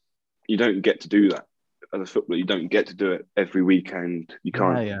you don't get to do that as a footballer. You don't get to do it every weekend. You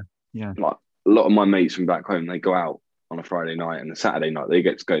can't. Yeah. Like, a lot of my mates from back home, they go out on a Friday night, and a Saturday night they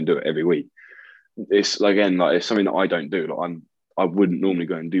get to go and do it every week. It's again, like, it's something that I don't do. Like, I wouldn't normally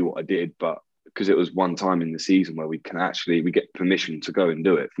go and do what I did, but because it was one time in the season where we get permission to go and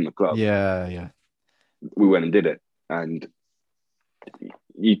do it from the club. Yeah. We went and did it, and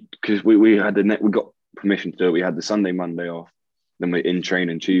because we got permission to do it. We had the Sunday, Monday off, then we're in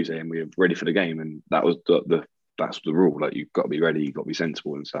training Tuesday, and we were ready for the game. And that was that's the rule. Like, you've got to be ready, you've got to be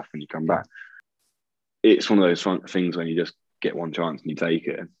sensible and stuff, and you come back. It's one of those things when you just get one chance and you take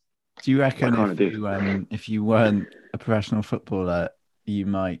it. Do you reckon if you weren't a professional footballer, you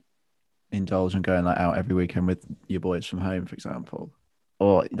might indulge in going like out every weekend with your boys from home, for example?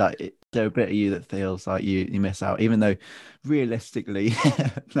 Or like, there a bit of you that feels like you miss out, even though realistically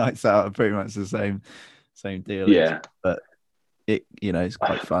nights out are pretty much the same deal. Yeah. But it's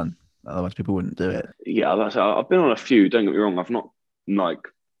quite fun. Otherwise people wouldn't do it. Yeah, I've been on a few, don't get me wrong. I've not, like,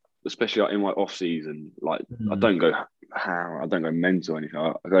 especially like in my off season, like I don't go mental or anything.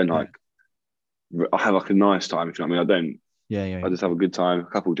 I go and like, I have like a nice time, if you know what I mean. I just have a good time, a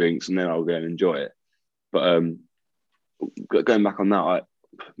couple of drinks, and then I'll go and enjoy it. But going back on that,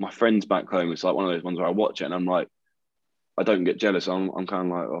 my friends back home, it's like one of those ones where I watch it and I'm like, I don't get jealous. I'm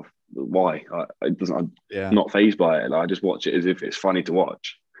kind of like, oh, why? I'm not fazed by it. Like, I just watch it as if it's funny to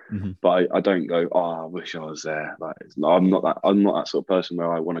watch. Mm-hmm. But I don't go, oh, I wish I was there. Like, I'm not that sort of person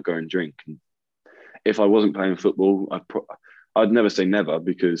where I want to go and drink. And if I wasn't playing football, I'd never say never,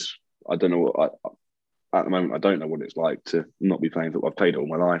 because I don't know at the moment, I don't know what it's like to not be playing football. I've played it all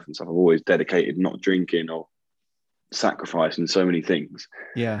my life and stuff. I've always dedicated not drinking or sacrificing so many things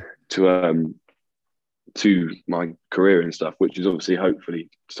to my career and stuff, which is obviously hopefully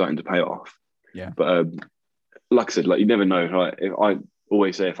starting to pay off. But like I said, like, you never know. Like, if I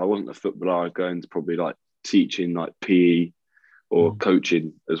always say, if I wasn't a footballer, I'd go into probably like teaching, like PE or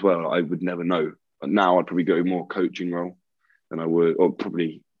coaching as well. I would never know. But now I'd probably go more coaching role than I would, or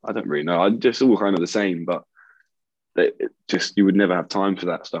probably, I don't really know. I'm just all kind of the same, but you would never have time for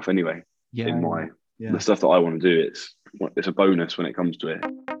that stuff anyway. The stuff that I want to do, it's a bonus when it comes to it.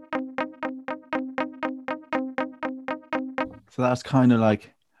 So that's kind of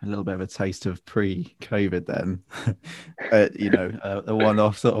like a little bit of a taste of pre-COVID then. A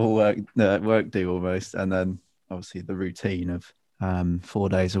one-off sort of work do almost, and then obviously the routine of 4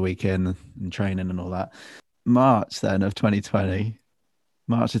 days a week in and training and all that. March then of 2020,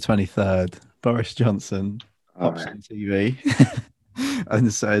 March the 23rd, Boris Johnson pops on TV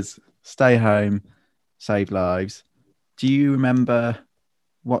and says, "Stay home, save lives." Do you remember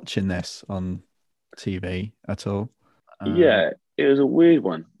watching this on TV at all? Yeah, it was a weird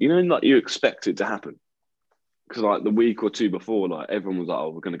one. Like, you expect it to happen, because like the week or two before, like, everyone was like, "Oh,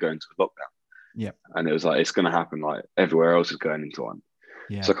 we're going to go into lockdown." Yeah, and it was like, it's going to happen. Like, everywhere else is going into one.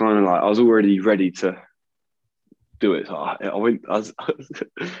 Yeah. So kind of like, I was already ready to do it. So I was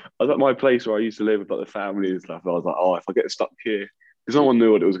at my place where I used to live with like the family and stuff. And I was like, oh, if I get stuck here, because no one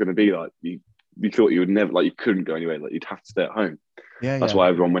knew what it was going to be like. you thought you would never, like, you couldn't go anywhere, like you'd have to stay at home. Yeah, That's yeah. why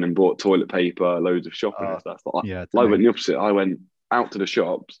everyone went and bought toilet paper, loads of shopping Oh, and stuff. But yeah, I didn't went the opposite. I went out to the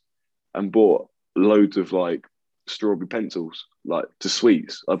shops and bought loads of like strawberry pencils, like to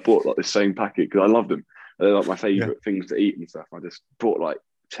sweets. I bought like the same packet because I loved them. They're like my favourite things to eat and stuff. I just bought like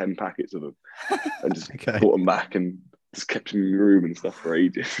 10 packets of them and just Okay. brought them back and just kept them in my room and stuff for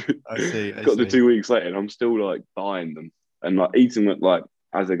ages. I see. Got to 2 weeks later and I'm still like buying them and like eating them like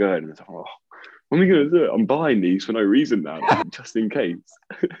as they go. And it's like, oh, what am I going to do? I'm buying these for no reason now, like, just in case.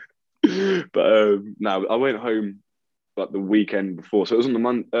 But no, I went home like the weekend before. So it was on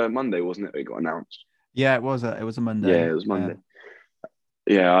the Monday, wasn't it? It got announced. Yeah, it was a Monday. Yeah, it was Monday.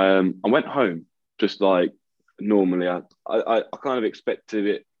 Yeah, I went home just like normally. I kind of expected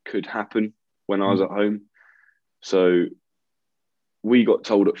it could happen when I was at home. So we got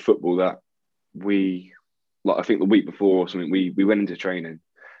told at football that I think the week before or something, we went into training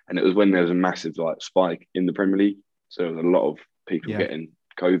and it was when there was a massive like spike in the Premier League. So there was a lot of people getting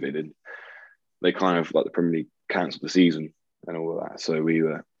COVID and they kind of like the Premier League cancelled the season and all of that. So we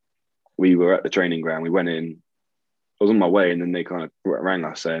were at the training ground. We went in. I was on my way, and then they kind of rang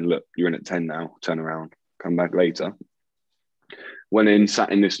us saying, "Look, you're in at 10 now. Turn around, come back later." Went in,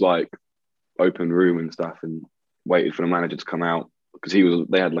 sat in this like open room and stuff, and waited for the manager to come out because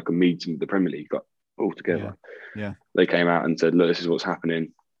they had like a meeting with the Premier League like all together. Yeah. They came out and said, "Look, this is what's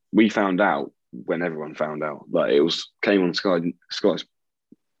happening." We found out when everyone found out. Like it came on Sky.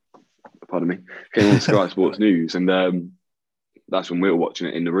 Pardon me. Came on Sky Sports News, and that's when we were watching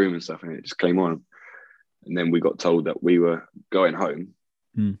it in the room and stuff, and it just came on. And then we got told that we were going home,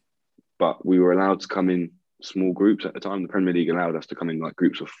 but we were allowed to come in small groups at the time. The Premier League allowed us to come in like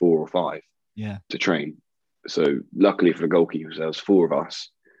groups of 4 or 5 to train. So luckily for the goalkeepers, there was 4 of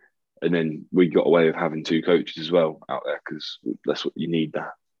us. And then we got away with having 2 coaches as well out there because that's what you need,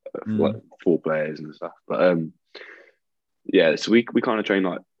 that like 4 players and stuff. But yeah, so we kind of trained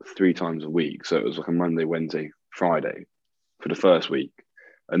like 3 times a week. So it was like a Monday, Wednesday, Friday for the first week.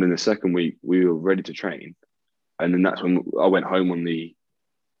 And then the second week, we were ready to train. And then that's when I went home on the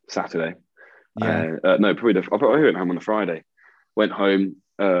Saturday. No, I probably went home on the Friday. Went home.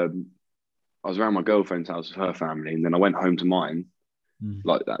 I was around my girlfriend's house with her family. And then I went home to mine,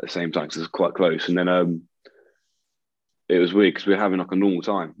 like at the same time, because it's quite close. And then it was weird because we were having like a normal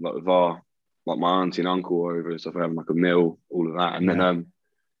time, like with like my auntie and uncle were over and stuff. We were having like a meal, all of that. And then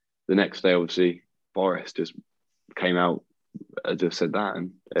the next day, obviously, Boris just came out. I just said that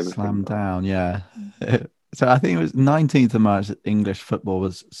and everything. Slammed down, yeah. So I think it was 19th of March that English football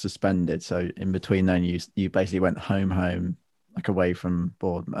was suspended. So in between then, you basically went home, like away from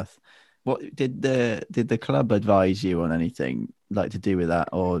Bournemouth. What did the club advise you on anything like to do with that,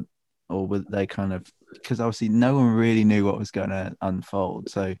 or were they kind of, because obviously no one really knew what was going to unfold.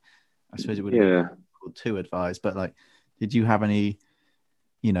 So I suppose it would have been difficult to advise. But like, did you have any,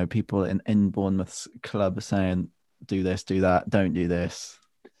 people in Bournemouth's club saying, do this, do that, don't do this?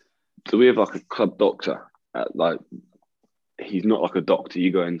 So we have like a club doctor. Like he's not like a doctor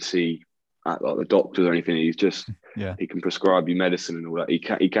you go and see at like the doctors or anything. He's just he can prescribe you medicine and all that.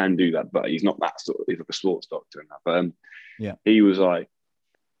 He can do that, but he's not that sort of. He's like a sports doctor and that. But he was like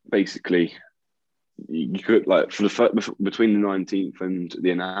basically you could like for the between the 19th and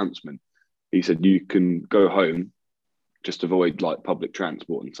the announcement, he said you can go home, just avoid like public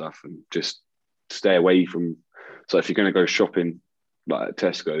transport and stuff, and just stay away from. So if you're going to go shopping, like at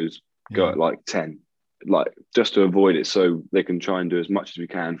Tesco's, go at like 10, like just to avoid it, so they can try and do as much as we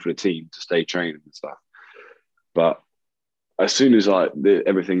can for the team to stay training and stuff. But as soon as like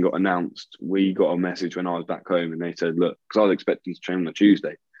everything got announced, we got a message when I was back home, and they said, "Look," because I was expecting to train on a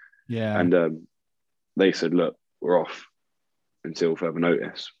Tuesday, and they said, "Look, we're off until further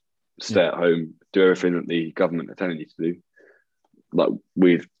notice. Stay at home, do everything that the government are telling you to do." Like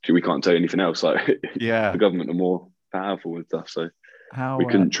we can't tell you anything else. Like the government are more powerful and stuff, so we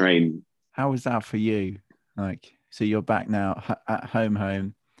couldn't train. How was that for you? Like, so you're back now at home,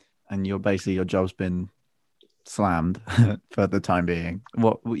 and your job's been slammed for the time being.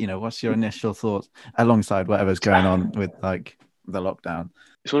 What's your initial thoughts alongside whatever's going on with like the lockdown?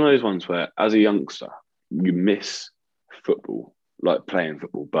 It's one of those ones where, as a youngster, you miss football, like playing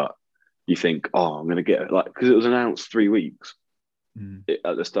football, but you think, "Oh, I'm gonna get it," like because it was announced 3 weeks.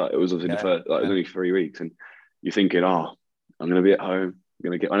 At the start, it was obviously the first, like it was only 3 weeks, and you're thinking, "Oh, I'm going to be at home. I'm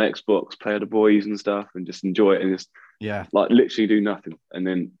going to get on Xbox, play with the boys and stuff, and just enjoy it, and just like literally do nothing." And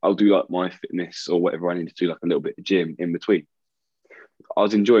then I'll do like my fitness or whatever I need to do, like a little bit of gym in between. I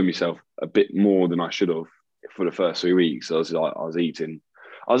was enjoying myself a bit more than I should have for the first 3 weeks. I was eating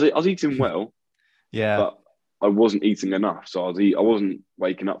well, but I wasn't eating enough, so I wasn't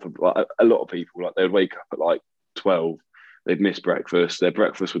waking up for like a lot of people. Like they'd wake up at like 12, they'd miss breakfast. Their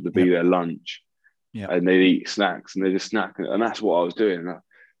breakfast would be their lunch, and they'd eat snacks, and they just snack, and that's what I was doing. And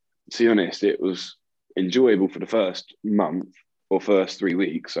to be honest, it was enjoyable for the first month or first 3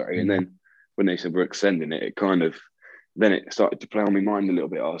 weeks, sorry, and then when they said we're extending it, it kind of then it started to play on my mind a little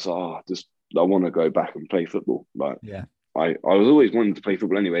bit. I was like, I want to go back and play football. Like, I was always wanting to play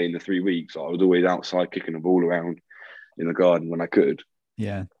football anyway. In the 3 weeks, I was always outside kicking the ball around in the garden when I could.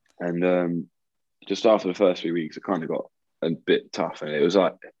 Yeah. And just after the first 3 weeks, it kind of got a bit tough, and it was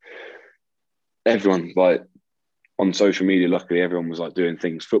like everyone like on social media. Luckily, everyone was like doing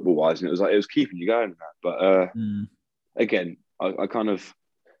things football wise, and it was keeping you going. But again, I kind of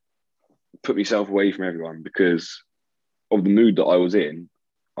put myself away from everyone because of the mood that I was in.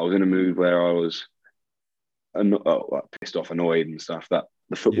 I was in a mood where I was pissed off, annoyed and stuff that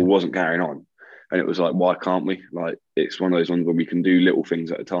the football wasn't carrying on. And it was like, why can't we? Like, it's one of those ones where we can do little things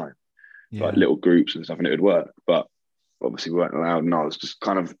at a time, like little groups and stuff, and it would work. But obviously we weren't allowed, and I was just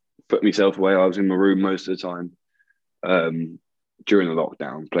kind of putting myself away. I was in my room most of the time during the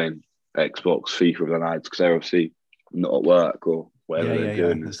lockdown playing Xbox, FIFA with the lads, because they're obviously not at work or whatever they're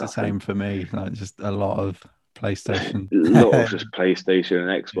doing. It's the same for me. Like, just a lot of PlayStation. A lot of just PlayStation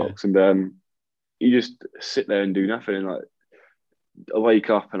and Xbox. And you just sit there and do nothing. And like, I wake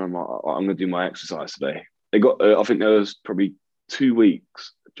up and I'm like, I'm going to do my exercise today. I think there was probably 2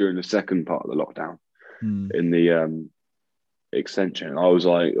 weeks during the second part of the lockdown in the extension. I was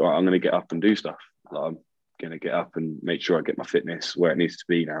like, right, I'm going to get up and do stuff. Like, I'm going to get up and make sure I get my fitness where it needs to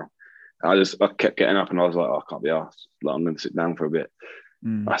be now. And I kept getting up and I was like, I can't be arsed. Like, I'm going to sit down for a bit.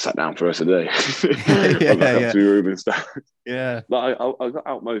 I sat down for the rest of the day. I got up to the room and stuff. Yeah. Like I got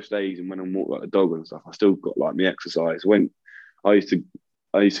out most days, and when I walk like a dog and stuff, I still got like my exercise. When I used to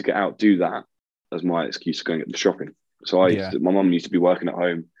get out, do that as my excuse to go and get the shopping. So my mum used to be working at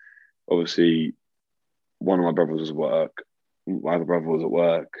home. Obviously, one of my brothers was at work. My other brother was at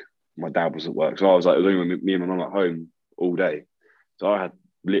work. My dad was at work. So I was like, it was only me and my mum at home all day. So I had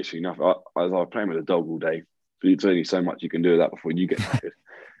literally nothing. I was playing with a dog all day. It's only so much you can do with that before you get knackered.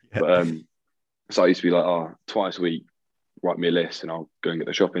 But so I used to be like, twice a week, write me a list and I'll go and get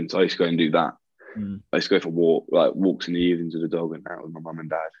the shopping. So I used to go and do that. I used to go for walks in the evenings with the dog and that with my mum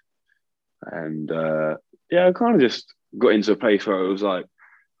and dad. And I kind of just got into a place where it was like,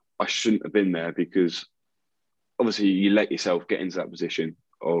 I shouldn't have been there, because obviously you let yourself get into that position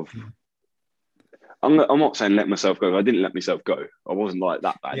of, I'm not saying let myself go. I didn't let myself go. I wasn't like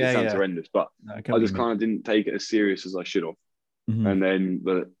that bad. It sounds horrendous, but I just kind of didn't take it as serious as I should have. And then,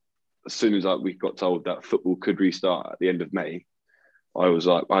 as soon as we got told that football could restart at the end of May, I was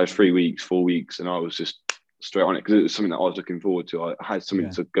like, I had 3 weeks, 4 weeks, and I was just straight on it, because it was something that I was looking forward to. I had something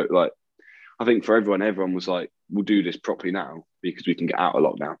to go. Like, I think for everyone was like, we'll do this properly now because we can get out of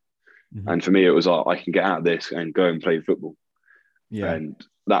lockdown. And for me, it was like, I can get out of this and go and play football. And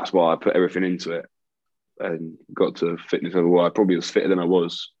that's why I put everything into it. And got to fitness level where I probably was fitter than I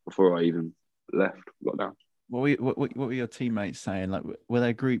was before I even left lockdown. What were your teammates saying? Like, were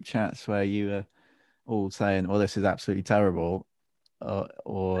there group chats where you were all saying, "Well, this is absolutely terrible,"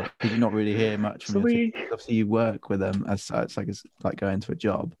 or did you not really hear much from your team? Obviously, you work with them as such, like it's like going to a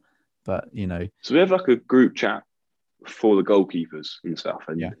job, but you know. So we have like a group chat for the goalkeepers and stuff,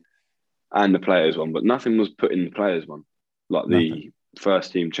 and the players one, but nothing was put in the players one, like the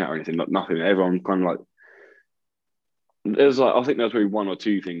first team chat or anything. Like nothing. Everyone kind of like. There's like, I think there's probably one or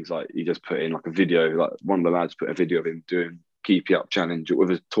two things like he just put in like a video, like one of the lads put a video of him doing keep you up challenge with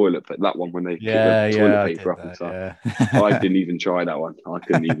his toilet, that one when they kick the toilet paper up and stuff. I didn't even try that one. I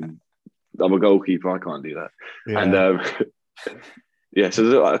couldn't even. I'm a goalkeeper. I can't do that. And so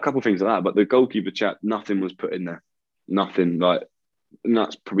there's like a couple of things like that. But the goalkeeper chat, nothing was put in there. Nothing like, and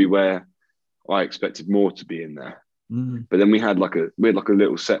that's probably where I expected more to be in there. But then we had like a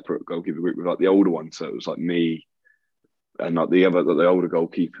little separate goalkeeper group with like the older ones. So it was like me and like the older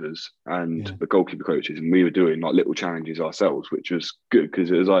goalkeepers and the goalkeeper coaches, and we were doing like little challenges ourselves, which was good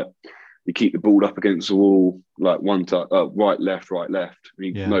because it was like you keep the ball up against the wall, like one touch, right, left,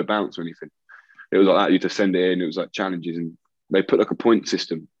 no bounce or anything. It was like that. You just send it in. It was like challenges, and they put like a point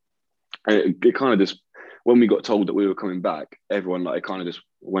system, and it kind of just, when we got told that we were coming back, everyone like, it kind of just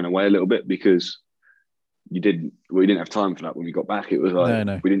went away a little bit because we didn't have time for that when we got back. It was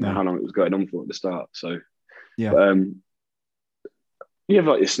like we didn't know how long it was going on for at the start. So you have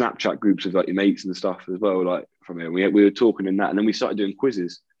like your Snapchat groups with like your mates and stuff as well. Like from here, we were talking in that, and then we started doing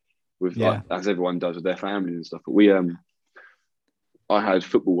quizzes with like, as everyone does with their families and stuff. But I had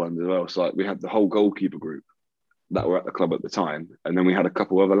football ones as well. So like we had the whole goalkeeper group that were at the club at the time, and then we had a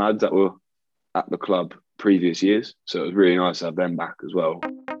couple other lads that were at the club previous years. So it was really nice to have them back as well.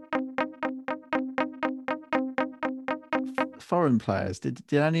 Foreign players,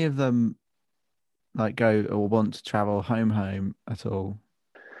 did any of them like go or want to travel home at all?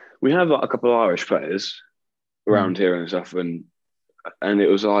 We have like a couple of Irish players around here and stuff, and it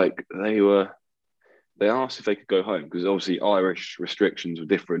was like they asked if they could go home because obviously Irish restrictions were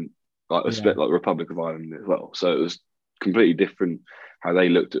different, like a split like Republic of Ireland as well. So it was completely different how they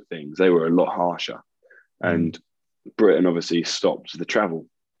looked at things. They were a lot harsher, and Britain obviously stopped the travel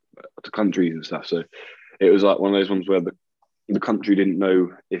to countries and stuff. So it was like one of those ones where the country didn't know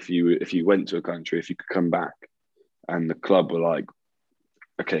if you went to a country if you could come back, and the club were like,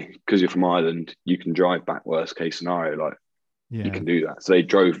 okay, because you're from Ireland, you can drive back. Worst case scenario, like you can do that. So they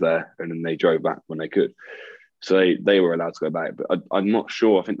drove there and then they drove back when they could. So they were allowed to go back. But I'm not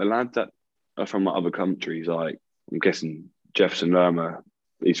sure. I think the lads that are from other countries, like I'm guessing Jefferson Lerma,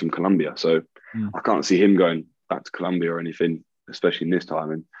 he's from Colombia. So I can't see him going back to Colombia or anything, especially in this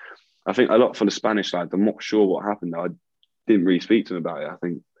time. And I think a lot for the Spanish lads, I'm not sure what happened. I didn't really speak to them about it. I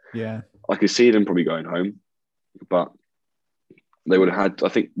think I could see them probably going home, but they would have had, I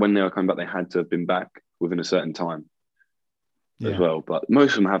think when they were coming back, they had to have been back within a certain time as well. But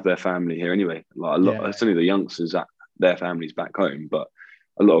most of them have their family here anyway. Like a lot, it's only the youngsters that their families back home, but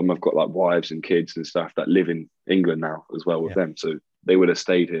a lot of them have got like wives and kids and stuff that live in England now as well with them. So they would have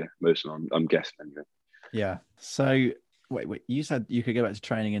stayed here, most of them, I'm guessing anyway. Yeah. So wait, you said you could go back to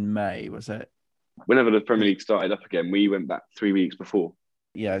training in May, was it? Whenever the Premier League started up again, we went back 3 weeks before.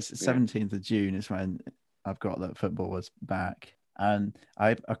 Yeah, it's 17th of June is when I've got that football was back. And I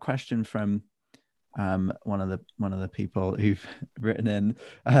have a question from one of the people who've written in.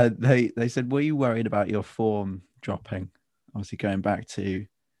 They said, were you worried about your form dropping? Obviously, going back to.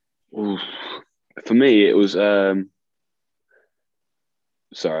 Oof. For me, it was.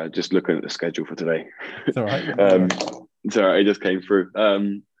 Sorry, just looking at the schedule for today. It's all right. Sorry, it just came through.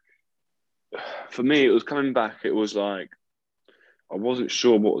 For me, it was coming back. It was like I wasn't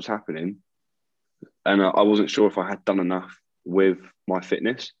sure what was happening, and I wasn't sure if I had done enough with my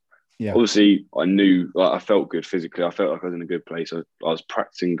fitness. Yeah. Obviously, I knew I felt good physically. I felt like I was in a good place. I was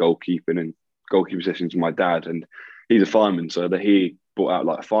practicing goalkeeping and goalkeeper sessions with my dad, and he's a fireman, so that he brought out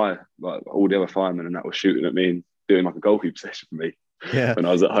like fire, like all the other firemen, and that was shooting at me and doing like a goalkeeper session for me when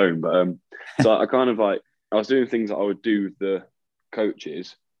I was at home. But so I kind of like I was doing things that I would do with the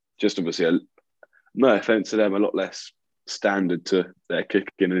coaches. Just obviously, no offense to them, a lot less standard to their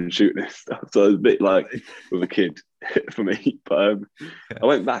kicking and shooting and stuff. So it was a bit like with a kid for me. But I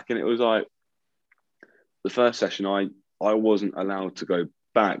went back and it was like the first session, I wasn't allowed to go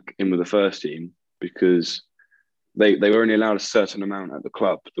back in with the first team because they were only allowed a certain amount at the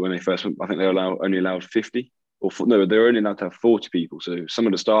club. When they first went, I think they were only allowed 50 no, they were only allowed to have 40 people. So some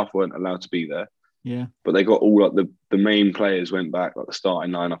of the staff weren't allowed to be there. Yeah. But they got all like the main players went back, like the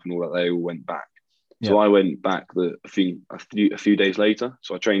starting lineup and all that. They all went back. So I went back a few days later.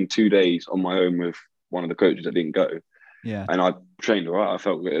 So I trained 2 days on my own with one of the coaches that didn't go. Yeah. And I trained all right. I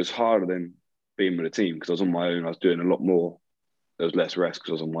felt it was harder than being with a team because I was on my own. I was doing a lot more. There was less rest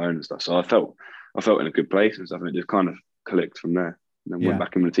because I was on my own and stuff. So I felt in a good place and stuff. And it just kind of clicked from there. And then went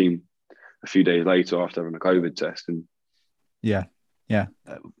back in with the team a few days later after having a COVID test. And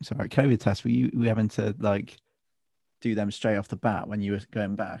sorry, COVID tests. Were you having to like do them straight off the bat when you were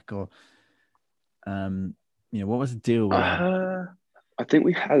going back, or what was the deal with that? I think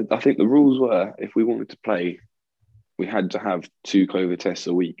the rules were if we wanted to play, we had to have 2 COVID tests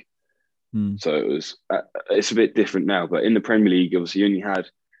a week. So it was it's a bit different now, but in the Premier League, obviously, you only had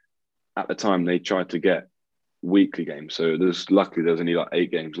at the time they tried to get weekly games. So luckily there was only like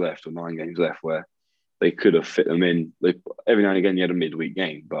 8 games left or 9 games left where they could have fit them in. Every now and again you had a midweek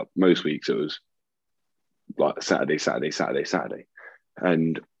game, but most weeks it was like Saturday,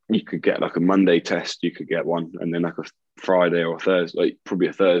 and you could get like a Monday test, you could get one, and then like a Friday or a Thursday, like probably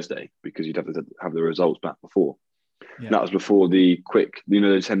a Thursday, because you'd have to have the results back before. That was before the quick, the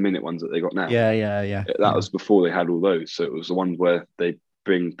 10-minute ones that they got now. That was before they had all those. So it was the ones where they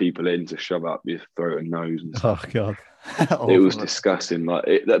bring people in to shove up your throat and nose and stuff. Oh god. It was disgusting. Like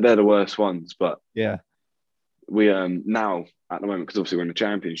they're the worst ones. But we now at the moment, because obviously we're in the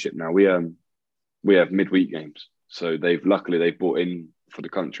Championship now, we have midweek games. So luckily they've brought in for the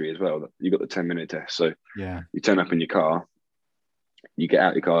country as well. You got the 10-minute test. So you turn up in your car, you get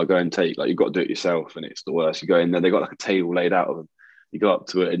out your car, go and take, like, you've got to do it yourself, and it's the worst. You go in there, they got like a table laid out of them. You go up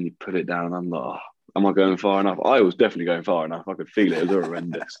to it and you put it down, and I'm like, am I going far enough? I was definitely going far enough. I could feel it. It was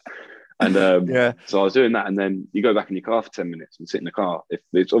horrendous. And so I was doing that, and then you go back in your car for 10 minutes and sit in the car. If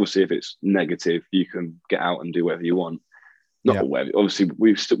it's negative, you can get out and do whatever you want. Not whatever. Obviously,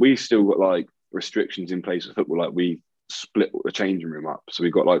 we've still got like restrictions in place for football. Like we split the changing room up, so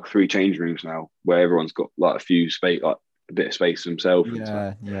we've got like 3 changing rooms now where everyone's got like a few space, like a bit of space for himself and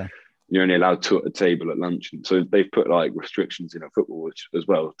stuff. Yeah. You're only allowed 2 at a table at lunch, and so they've put like restrictions in at football as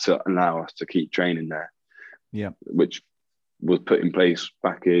well to allow us to keep training there. Yeah, which was put in place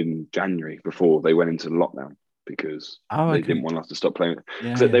back in January before they went into lockdown because they didn't want us to stop playing.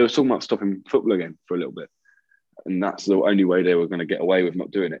 Because they were talking about stopping football again for a little bit, and that's the only way they were going to get away with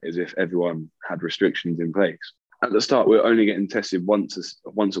not doing it is if everyone had restrictions in place. At the start, we were only getting tested once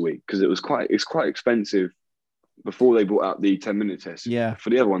a week because it's quite expensive. Before they brought out the 10-minute test, for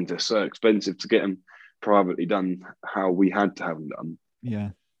the other ones, they're so expensive to get them privately done how we had to have them done. Yeah.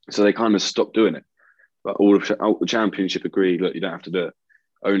 So they kind of stopped doing it. But all the championship agreed, look, you don't have to do it,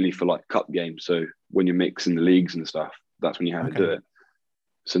 only for like cup games. So when you're mixing the leagues and stuff, that's when you have to do it.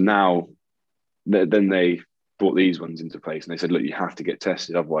 So now, then they brought these ones into place and they said, look, you have to get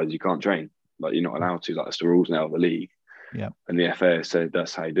tested, otherwise you can't train. Like you're not allowed to. Like that's the rules now of the league. Yeah. And the FA said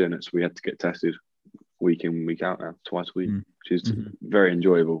that's how you're doing it. So we had to get tested week in, week out now, twice a week, which is very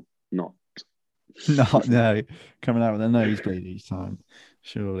enjoyable. No, coming out with a nosebleed each time,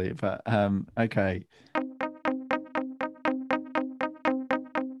 surely. But okay.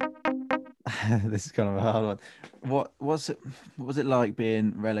 This is kind of a hard one. What was it like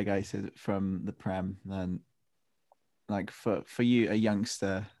being relegated from the Prem then? Like for you, a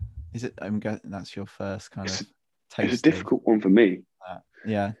youngster, is it? I'm guessing that's your first kind of taste. It's a difficult one for me.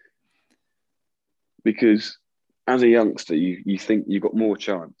 Yeah. Because as a youngster, you think you've got more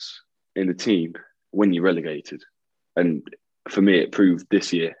chance in the team when you're relegated. And for me, it proved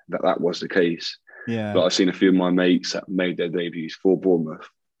this year that was the case. Yeah. But I've seen a few of my mates that made their debuts for Bournemouth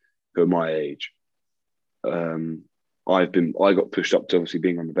who are my age. I got pushed up to obviously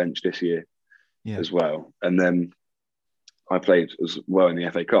being on the bench this year as well. And then I played as well in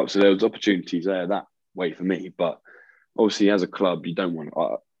the FA Cup. So there was opportunities there that way for me. But obviously as a club, you don't want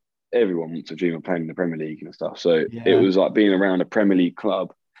everyone wants to dream of playing in the Premier League and stuff. So it was like being around a Premier League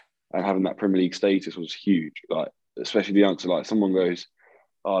club and having that Premier League status was huge. Like, especially the youngster, like someone goes,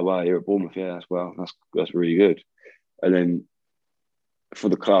 oh, wow, you're at Bournemouth. Yeah, that's really good. And then for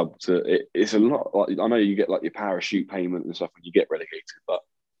the club, it's a lot. Like, I know you get like your parachute payment and stuff when you get relegated, but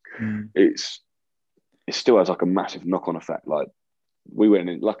it still has like a massive knock-on effect. Like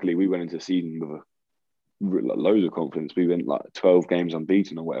luckily we went into the season with loads of confidence. We went like 12 games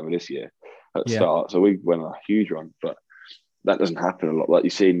unbeaten or whatever this year at the start. So we went on a huge run, but that doesn't happen a lot. Like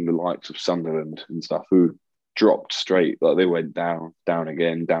you've seen the likes of Sunderland and stuff who dropped straight, like they went down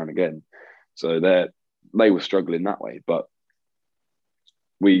again. So they were struggling that way. But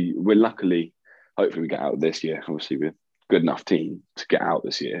we're luckily, hopefully we get out this year, obviously with good enough team to get out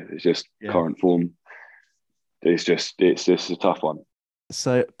this year. It's just current form. It's just a tough one.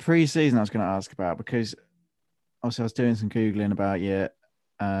 So pre-season I was going to ask about, because obviously I was doing some Googling about you,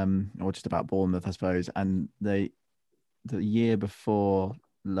 or just about Bournemouth, I suppose. And the year before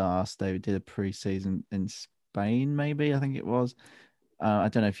last, they did a pre-season in Spain, maybe, I think it was. I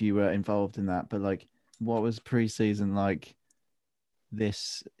don't know if you were involved in that, but like, what was pre-season like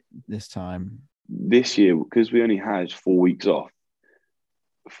this time? This year, because we only had 4 weeks off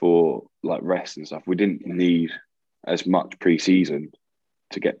for like rest and stuff, we didn't need as much pre-season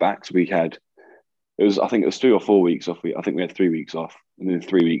to get back. So I think it was 3 or 4 weeks off. I think we had 3 weeks off, and then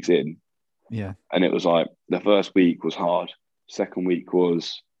 3 weeks in. Yeah. And it was like the first week was hard. Second week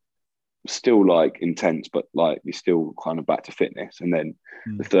was still like intense, but like you're still kind of back to fitness. And then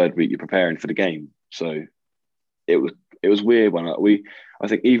the third week you're preparing for the game. So it was weird when I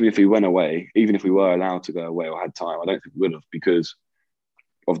think even if we went away, even if we were allowed to go away or had time, I don't think we would have, because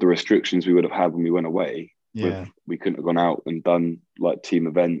of the restrictions we would have had when we went away. Yeah. We couldn't have gone out and done like team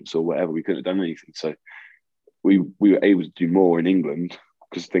events or whatever. We couldn't have done anything. So we were able to do more in England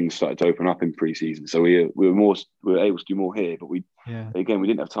because things started to open up in pre-season. So we were able to do more here, but we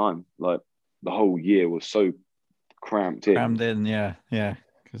didn't have time. Like the whole year was so cramped in.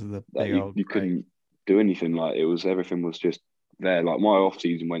 Because of the big old you couldn't do anything. Like everything was just there. Like my off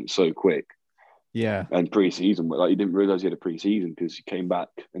season went so quick. Yeah. And pre-season, like you didn't realize you had a pre-season because you came back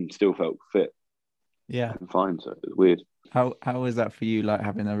and still felt fit. Yeah. And fine. So it was weird. How was that for you, like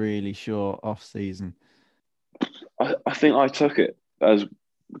having a really short off season? I think I took it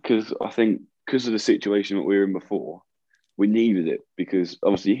because of the situation that we were in before, we needed it, because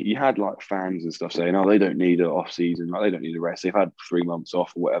obviously you had like fans and stuff saying, oh, they don't need an off season, like they don't need a rest. They've had 3 months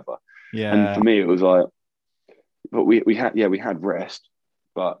off or whatever. Yeah. And for me, it was like, but we had rest,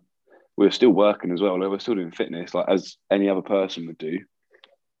 but we were still working as well. Like, we were still doing fitness, like as any other person would do.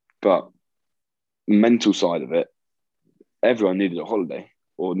 But the mental side of it, everyone needed a holiday,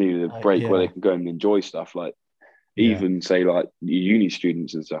 or needed a break where they Yeah. can go and enjoy stuff. Like Yeah. even say like uni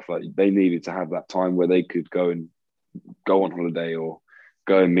students and stuff, like they needed to have that time where they could go and go on holiday or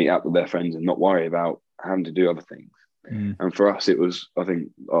go and meet up with their friends and not worry about having to do other things. Mm. And for us, it was, I think,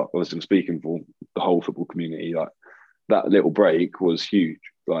 obviously I'm speaking for the whole football community, like that little break was huge.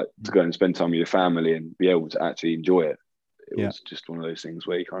 Like to go and spend time with your family and be able to actually enjoy it. It Yeah. was just one of those things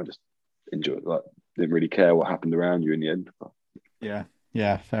where you kind of just enjoy it, like didn't really care what happened around you in the end. Yeah.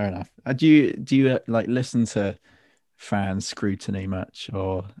 Yeah. Fair enough. Do you like listen to fan scrutiny much,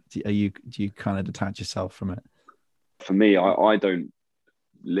 or do you kind of detach yourself from it? For me, I don't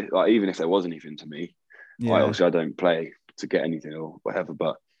like, even if there was anything to me, Yeah. I don't play to get anything or whatever,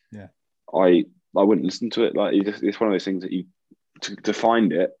 but Yeah. I I wouldn't listen to it. Like it's one of those things that you to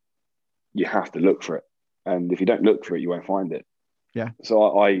find it, you have to look for it, and if you don't look for it, you won't find it. Yeah.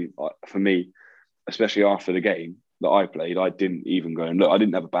 So I for me, especially after the game that I played, I didn't even go and look. I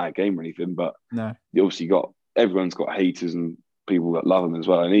didn't have a bad game or anything, but No. you obviously got everyone's got haters and people that love them as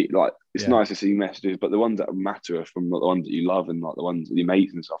well. And like it's Yeah. nice to see messages, but the ones that matter are from the ones that you love and like the ones that your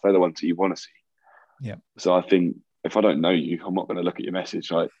mates and stuff. They're the ones that you want to see. Yeah. So I think if I don't know you, I'm not going to look at your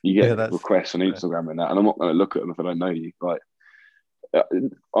message. Like you Yeah. get That's requests on Instagram and that, and I'm not going to look at them if I don't know you. Like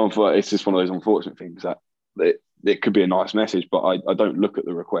it's just one of those unfortunate things that it could be a nice message, but I don't look at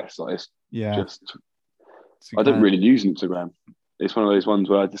the requests. Like it's yeah. just So I don't kind of really use Instagram. It's one of those ones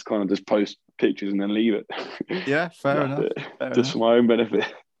where I just kind of just post pictures and then leave it. yeah. Fair That's enough. it. Fair Just enough. for my own benefit.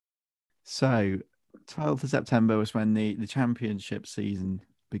 So, 12th of September was when the championship season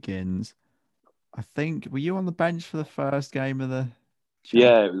begins. I think, were you on the bench for the first game of the champ?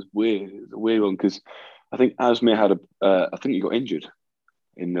 Yeah, it was weird. It was a weird one because I think Asmir had I think he got injured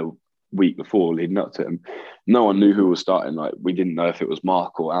in the week before leading up to him. No one knew who was starting. Like we didn't know if it was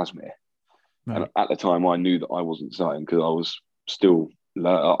Mark or Asmir. And Right. at the time, I knew that I wasn't starting because I was still I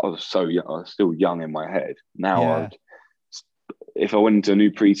was so young. I was still young in my head. Now Yeah. I'd if I went into a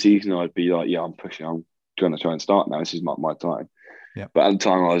new pre-season, I'd be like, yeah, I'm pushing. I'm going to try and start now. This is my time. Yeah. But at the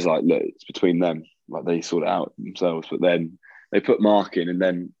time, I was like, look, it's between them. Like they sort it out themselves. But then they put Mark in, and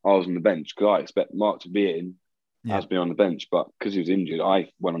then I was on the bench because I expect Mark to be in Yeah. as me on the bench. But because he was injured, I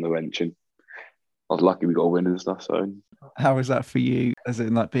went on the bench, and I was lucky we got a win and stuff. So, How was that for you? As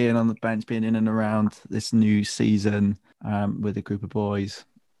in, like being on the bench, being in and around this new season with a group of boys?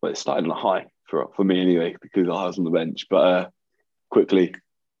 but it started on a high for me anyway because I was on the bench. But quickly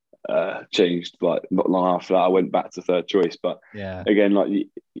changed. Like not long after that, I went back to third choice. But Yeah. again, like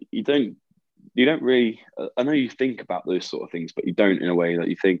you don't really. I know you think about those sort of things, but you don't in a way that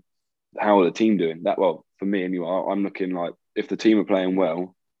you think, how are the team doing? That well for me anyway. I'm looking like if the team are playing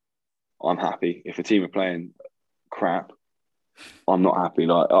well, I'm happy. If the team are playing crap, I'm not happy.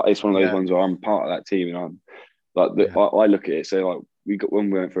 Like it's one of those Yeah. ones where I'm part of that team, and I'm like Yeah. I look at it. So like we got when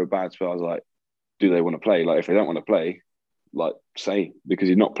we went for a bad spell, I was like, do they want to play? Like if they don't want to play, like say because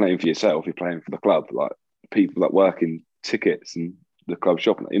you're not playing for yourself, you're playing for the club. Like people that work in tickets and the club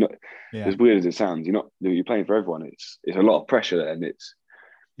shopping. You know, Yeah. as weird as it sounds, you're playing for everyone. It's a lot of pressure, and it's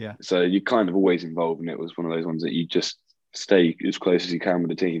Yeah. so you're kind of always involved. And it was one of those ones that you just stay as close as you can with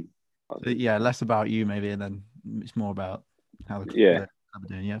the team. So, yeah. Less about you, maybe, and then it's more about how the Yeah, club are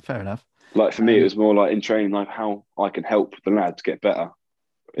doing. Yeah. Fair enough. like for me, it Um, was more like in training, like how I can help the lads get better.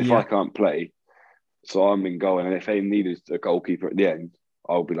 If I yeah. can't play, so I'm in goal, and if they needed a goalkeeper at the end,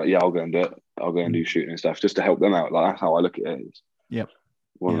 I'll be like, yeah, I'll go and do it. I'll go and do shooting and stuff just to help them out. Like that's how I look at it. It's Yep.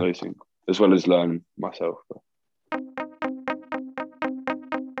 one of Yeah. those things, as well as learn myself.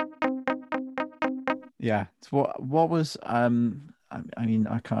 Yeah. So what was I mean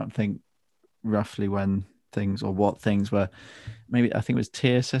I can't think roughly when things or what things were, maybe I think it was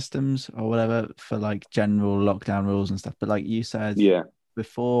tier systems or whatever for like general lockdown rules and stuff. But like you said Yeah,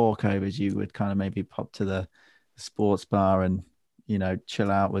 before COVID, you would kind of maybe pop to the sports bar and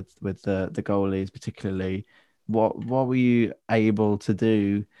chill out with the goalies particularly. What were you able to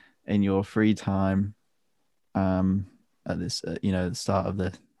do in your free time at this the start of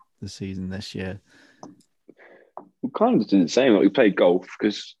the season this year? we kind of did the same. Like we played golf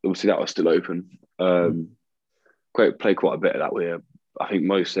because obviously that was still open. Played quite a bit of that. I think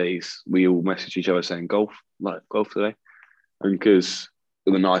most days we all message each other saying golf, like golf today, and because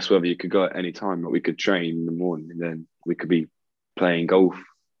with the nice weather, you could go at any time. Like we could train in the morning, and then we could be playing golf,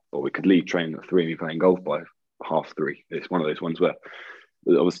 or we could leave training at 3 and be playing golf by 3:30. It's one of those ones where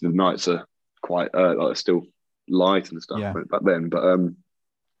obviously the nights are quite like still light and stuff Yeah. back then. But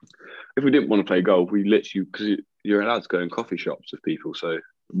if we didn't want to play golf, we literally because you're allowed to go in coffee shops with people, so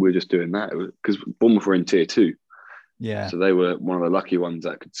we're just doing that because Bournemouth were in tier 2, Yeah. so they were one of the lucky ones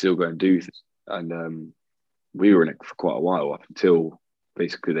that could still go and do things. And we were in it for quite a while up until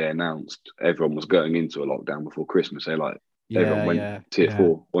basically they announced everyone was going into a lockdown before Christmas. They like everyone Yeah, went yeah, tier yeah,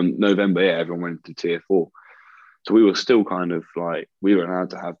 four on November. Yeah, everyone went to tier four. So we were still kind of like we were allowed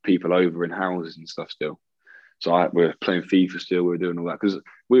to have people over in houses and stuff still. So we were playing FIFA still. We were doing all that because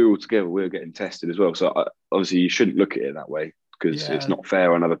we were all together. We were getting tested as well. So obviously you shouldn't look at it that way because it's yeah, not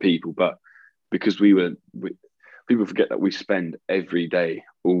fair on other people. But because people forget that we spend every day,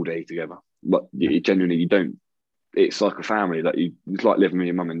 all day together. But yeah, genuinely, you don't. It's like a family. That you. It's like living with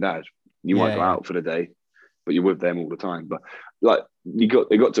your mum and dad. You might yeah, go yeah. out for the day, but you're with them all the time. But like it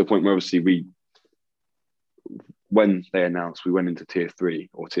got to a point where obviously when they announced we went into tier three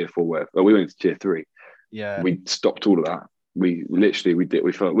or tier four, where we went into tier three, Yeah, we stopped all of that. We literally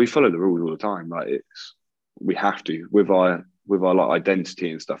we follow the rules all the time. Like we have to with our like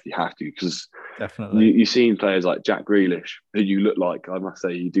identity and stuff. You have to because definitely. you've seen players like Jack Grealish who you look like. I must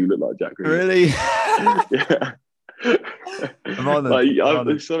say you do look like Jack Grealish. Really? Yeah. I'm honored. Like I'm honored.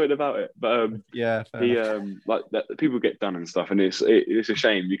 there's something about it, but Yeah, fair he enough. like that people get done and stuff, and it's a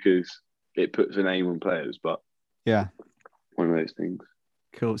shame because it puts a name on players, but Yeah, one of those things.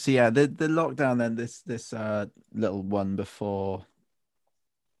 cool. So yeah, the lockdown then this little one before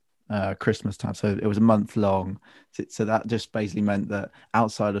Christmas time. So it was a month long. So that just basically meant that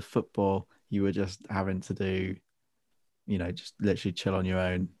outside of football, you were just having to do, just literally chill on your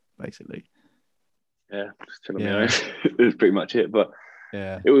own, basically. Yeah, just chill on my own. Yeah, That's pretty much it. But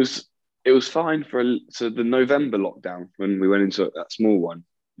yeah, it was it was fine so the November lockdown when we went into that small one.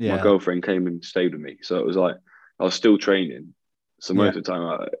 My yeah, girlfriend came and stayed with me, so it was like I was still training. So yeah, most of the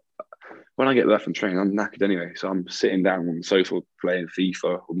time, when I get back from training, I'm knackered anyway. So I'm sitting down on the sofa playing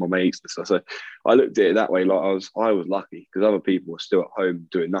FIFA with my mates and stuff. So I looked at it that way. Like I was lucky because other people were still at home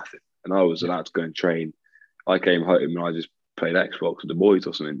doing nothing, and I was yeah, allowed to go and train. I came home and I just played Xbox with the boys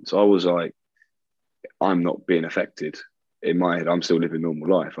or something. So I was like, I'm not being affected. In my head, I'm still living normal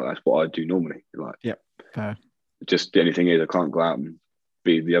life. Like that's what I do normally. Like yeah. Fair. just the only thing is I can't go out and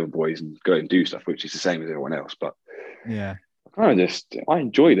be the other boys and go and do stuff, which is the same as everyone else. But Yeah, I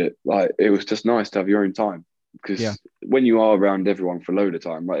enjoyed it. Like it was just nice to have your own time yeah. because when you are around everyone for a load of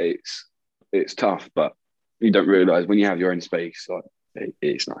time, like it's tough, but you don't realize when you have your own space, like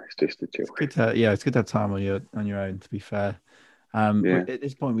it's nice just to chill. It's good it's good to have time on your own, to be fair. Yeah, At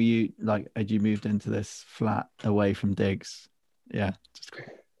this point, were you like, had you moved into this flat away from digs? Yeah, just cool.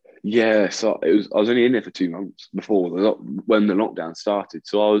 yeah. So I was only in there for 2 months before when the lockdown started.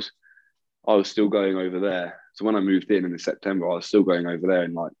 So I was still going over there. So when I moved in September, I was still going over there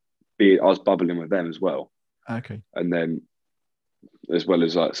and like I was bubbling with them as well. Okay. And then as well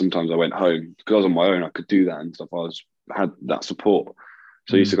as like sometimes I went home because I was on my own. I could do that and stuff. Had that support.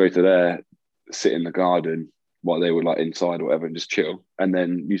 So I used to Mm. go to there, sit in the garden while they were like inside or whatever, and just chill. And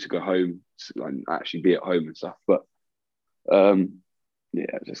then used to go home and actually be at home and stuff. But um,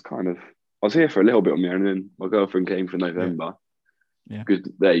 yeah, just kind of I was here for a little bit on my own, and then my girlfriend came for Yeah, November yeah, because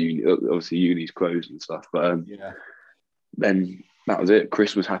their uni obviously uni's closed and stuff. But yeah. then that was it.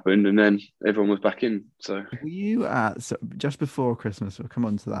 Christmas happened, and then everyone was back in. So Were you at, so just before Christmas? We'll come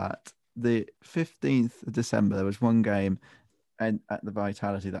on to that. The 15th of December, there was one game and at the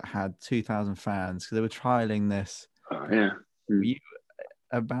Vitality that had 2,000 fans because they were trialing this. yeah. Were Mm. you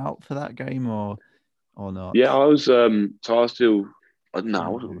about for that game or not? Yeah, I was. So I was still. No, I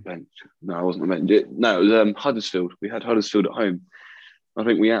wasn't on the Okay. bench. No, I wasn't on the bench. No, it was Huddersfield. We had Huddersfield at home. I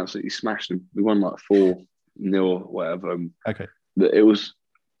think we absolutely smashed them. We won like 4-0 or whatever. Okay. It was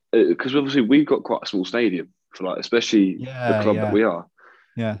because obviously we've got quite a small stadium for like, especially the Yeah, club that yeah, we are.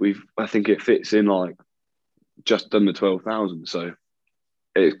 yeah. I think it fits in like just under 12,000. So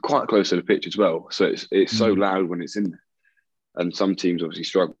it's quite close to the pitch as well. So it's so Mm. loud when it's in there. And some teams obviously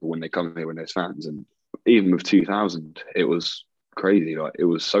struggle when they come here when there's fans. And even with 2,000, it was crazy. Like it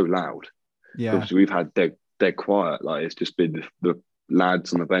was so loud. Yeah, Obviously, we've had dead quiet. Like it's just been the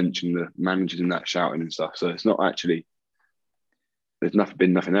lads on the bench and the managers and that shouting and stuff. So it's not actually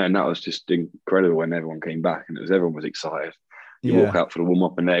been nothing there. And that was just incredible when everyone came back and everyone was excited. You walk yeah. out for the warm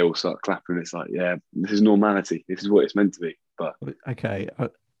up and they all start clapping. It's like, yeah, this is normality. This is what it's meant to be. But Okay.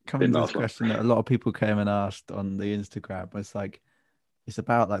 Coming didn't to this last long. question that a lot of people came and asked on the Instagram, it's like, it's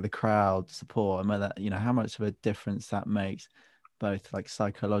about like the crowd support and whether, how much of a difference that makes both like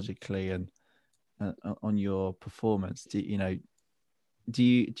psychologically and on your performance. Do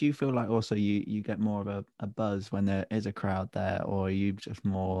you feel like also you get more of a buzz when there is a crowd there, or are you just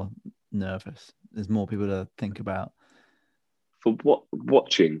more nervous? There's more people to think about. For what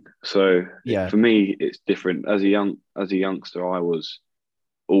watching, so Yeah, for me, it's different. As a youngster,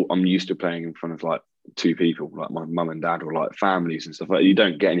 I'm used to playing in front of like two people, like my mum and dad, or like families and stuff. Like you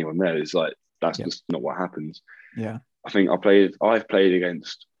don't get anyone there. It's like that's yeah, just not what happens. yeah, I've played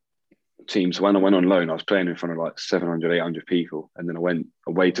against teams. When I went on loan, I was playing in front of like 700, 800 people. And then I went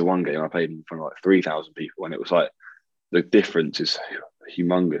away to one game, I played in front of like 3,000 people. And it was like, the difference is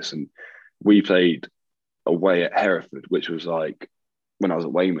humongous. And we played away at Hereford, which was like when I was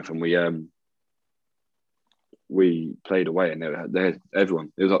at Weymouth, and we played away, and there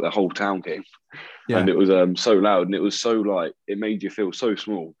everyone. It was like the whole town came, Yeah. and it was so loud, and it was so like it made you feel so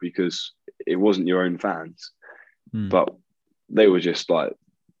small because it wasn't your own fans, but they were just like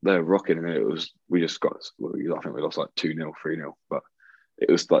they were rocking, and it was we just got. I think we lost like 2-0, 3-0, but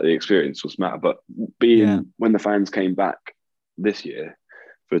it was like the experience was mad. But when the fans came back this year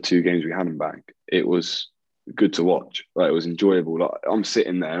for the 2 games we had them back, it was good to watch. Like it was enjoyable. Like I'm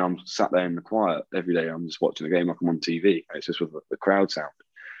sitting there and I'm sat there in the quiet every day. I'm just watching the game like I'm on TV. And it's just with the crowd sound.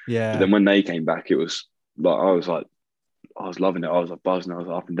 Yeah. But then when they came back, it was like I was loving it. I was like buzzing. I was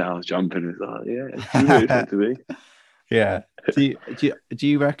up and down, I was jumping. It was like, yeah, it's really fun to be. Yeah. Do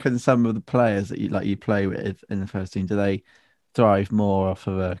you reckon some of the players that you play with in the first team, do they thrive more off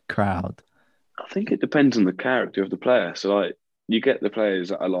of a crowd? I think it depends on the character of the player. So like you get the players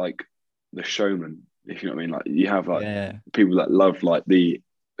that are like the showman, if you know what I mean. Like you have like people that love like the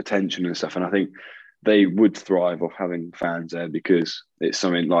attention and stuff, and I think they would thrive off having fans there because it's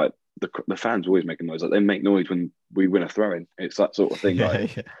something like the fans always make a noise. Like they make noise when we win a throw in. It's that sort of thing.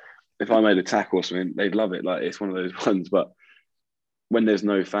 If I made a tackle or something, they'd love it. Like it's one of those ones. But when there's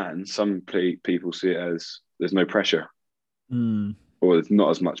no fans, some people see it as there's no pressure. Or there's not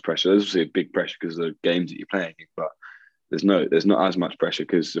as much pressure. There's obviously a big pressure because of the games that you're playing, but there's not as much pressure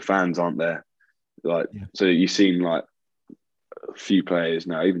because the fans aren't there. Like so, you seem like a few players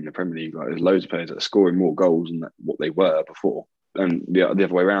now, even in the Premier League, like there's loads of players that are scoring more goals than what they were before, and the other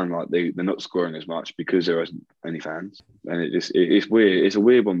way around, like they're not scoring as much because there isn't any fans, and it's weird. It's a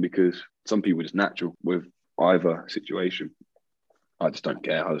weird one because some people are just natural with either situation. I just don't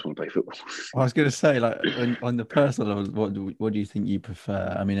care. I just want to play football. I was going to say, like, on the personal level, what do you think you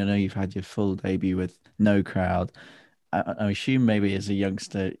prefer? I mean, I know you've had your full debut with no crowd. I assume maybe as a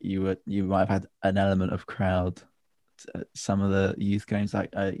youngster you might have had an element of crowd at some of the youth games,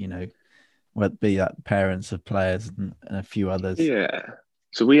 like whether it be that parents of players and a few others. Yeah.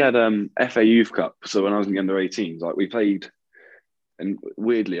 So we had FA Youth Cup. So when I was in the under 18s, like we played, and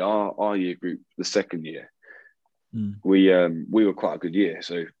weirdly our year group, the second year. We were quite a good year,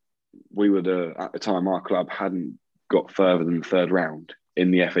 so we were at the time our club hadn't got further than the third round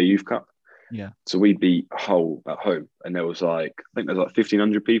in the FA Youth Cup. Yeah. So we beat Hull at home, and there was like I think there's like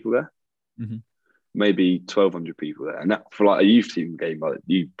 1,500 people there, maybe 1,200 people there, and that for like a youth team game, like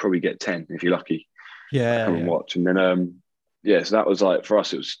you probably get 10 if you're lucky. Yeah. Come and watch, and then so that was like for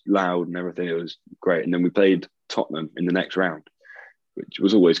us it was loud and everything. It was great, and then we played Tottenham in the next round, which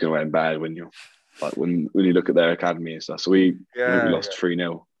was always going to end bad when you're. Like when you look at their academy and stuff. So we lost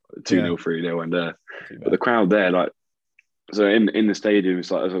 3-0, 2-0, 3-0. And but the crowd there, like, so in the stadium,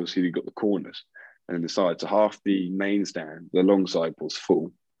 it's like, obviously you've got the corners and then the sides. So half the main stand, the long side was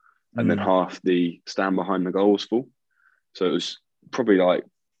full. And then half the stand behind the goal was full. So it was probably like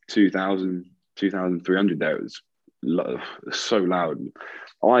 2,000, 2,300 there. It was so loud.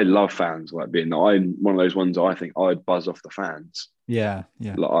 I love fans, like I'm one of those ones I think I'd buzz off the fans. Yeah.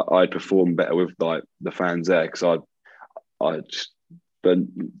 Like I'd perform better with like the fans there because but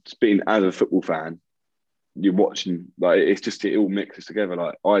being as a football fan, you're watching like it's just it all mixes together.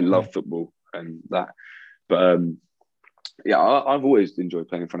 Like I love football and that, but I've always enjoyed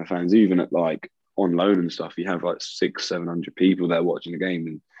playing in front of fans, even at like on loan and stuff. You have like 600-700 people there watching the game,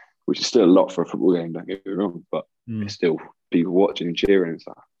 and which is still a lot for a football game. Don't get me wrong, but it's still people watching and cheering and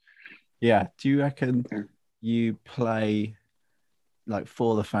stuff. Yeah. Do you reckon you play like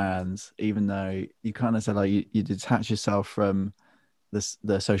for the fans, even though you kind of said like you detach yourself from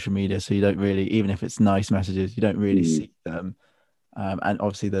the social media, so you don't really, even if it's nice messages, you don't really see them, and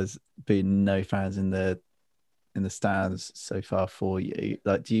obviously there's been no fans in the stands so far for you.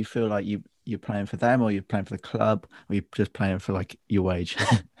 Like, do you feel like you're playing for them, or you're playing for the club, or you're just playing for like your wage?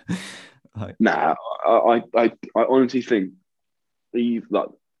 Nah, I honestly think like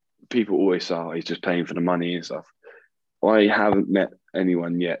people always say he's just playing for the money and stuff. I haven't met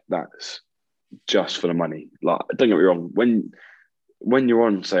anyone yet that's just for the money. Like, don't get me wrong, when you're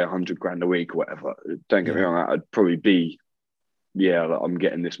on say 100 grand a week or whatever, don't get me wrong, I'd probably be like, I'm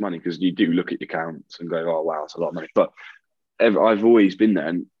getting this money, because you do look at your accounts and go, oh wow, it's a lot of money. But I've always been there,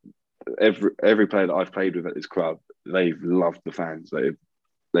 and every player that I've played with at this club, they've loved the fans.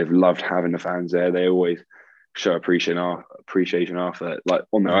 They've loved having the fans there. They always show appreciation after that. Like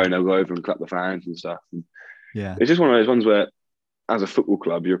on their own, they'll go over and clap the fans and stuff. And it's just one of those ones where as a football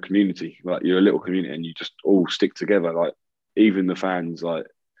club, you're a community, like you're a little community, and you just all stick together. Like even the fans, like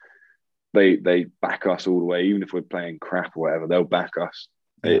they back us all the way, even if we're playing crap or whatever, they'll back us.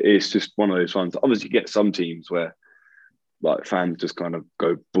 Yeah. It's just one of those ones. Obviously, you get some teams where like fans just kind of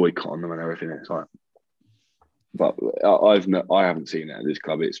go boycott on them and everything. It's like, but I haven't seen it at this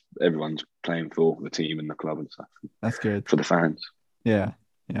club. It's everyone's playing for the team and the club and stuff. That's good for the fans. Yeah.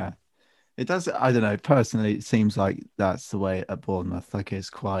 It does. I don't know. Personally, it seems like that's the way at Bournemouth. Like it's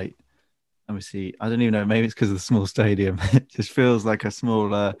quite. Obviously, I don't even know. Maybe it's because of the small stadium. It just feels like a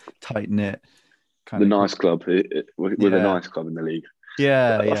smaller, tight knit kind the of nice club. We're the nice club in the league.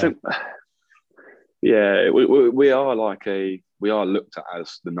 Yeah. I think. Yeah, we are looked at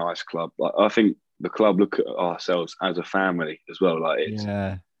as the nice club. Like I think the club look at ourselves as a family as well. Like it's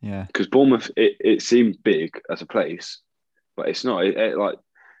because Bournemouth it seems big as a place, but it's not. Like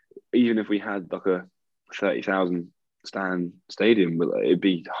even if we had like a 30,000 stand stadium, it'd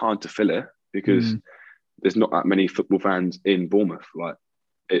be hard to fill it because there's not that many football fans in Bournemouth. Like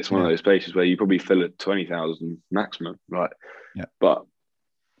it's one of those places where you probably fill it 20,000 maximum. Like, but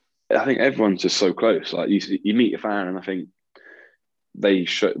I think everyone's just so close. Like you meet a fan, and I think they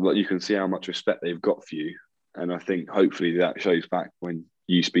show. Like you can see how much respect they've got for you, and I think hopefully that shows back when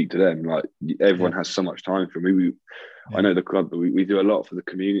you speak to them. Like everyone has so much time for me. I know the club, but we do a lot for the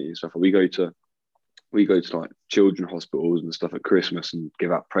community and stuff. We go to like children hospitals and stuff at Christmas and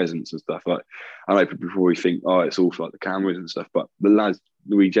give out presents and stuff. Like I know before we think, oh, it's all for like the cameras and stuff, but the lads,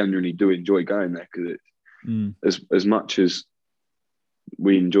 we genuinely do enjoy going there because it's as much as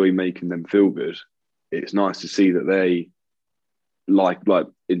we enjoy making them feel good. It's nice to see that they like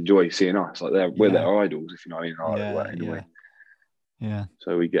enjoy seeing us. Like we're their idols, if you know what I mean. Yeah.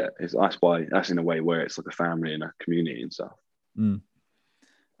 So we get that's in a way where it's like a family and a community and stuff.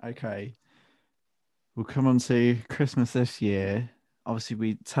 Okay. We'll come on to Christmas this year. Obviously,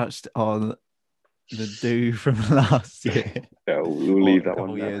 we touched on the do from last year. Yeah, we'll leave that a couple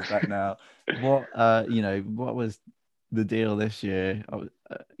one years back now. What what was the deal this year?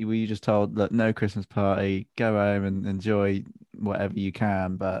 Were you just told, look, no Christmas party, go home and enjoy whatever you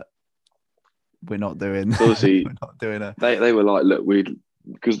can, but we're not doing. So obviously, we're not doing it. They were like, look,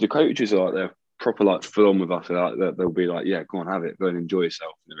 because the coaches are like they're proper like full on with us. They'll be like, yeah, go on, have it, go and enjoy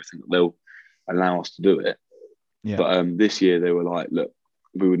yourself and everything. They'll allow us to do it. Yeah. But this year they were like, look,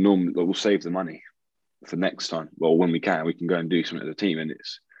 we'll save the money for next time. Well, when we can go and do something as a team. And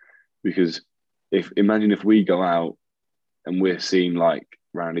it's because imagine if we go out and we're seen like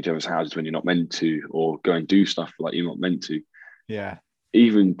around each other's houses when you're not meant to, or go and do stuff like you're not meant to. Yeah.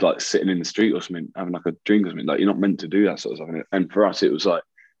 Even like sitting in the street or something, having like a drink or something, like you're not meant to do that sort of stuff. And for us, it was like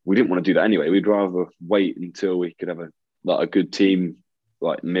we didn't want to do that anyway. We'd rather wait until we could have a good team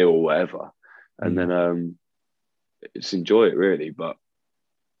like meal or whatever, and then just enjoy it really. But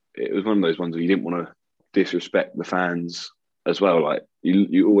it was one of those ones where you didn't want to disrespect the fans as well. Like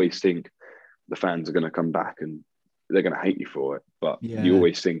you always think the fans are going to come back and they're going to hate you for it, but you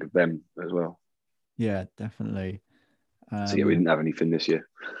always think of them as well. Yeah, definitely. So we didn't have anything this year.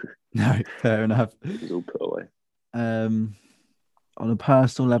 No, fair enough. It was all put away. On a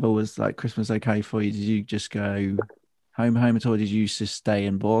personal level, was like Christmas okay for you? Did you just go home at all? Did you just stay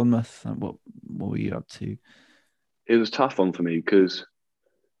in Bournemouth? What were you up to? It was a tough one for me because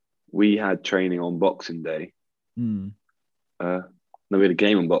we had training on Boxing Day. No, we had a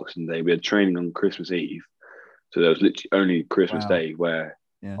game on Boxing Day. We had training on Christmas Eve. So there was literally only Christmas Day where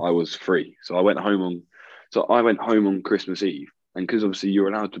I was free. So I went home on Christmas Eve, and because obviously you're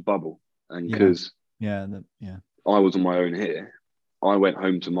allowed to bubble, and because I was on my own here, I went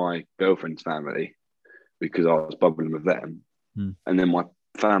home to my girlfriend's family because I was bubbling with them, and then my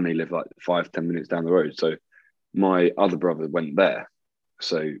family lived like 5-10 minutes down the road. So my other brother went there.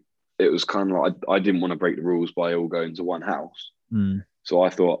 So it was kind of like I didn't want to break the rules by all going to one house. So I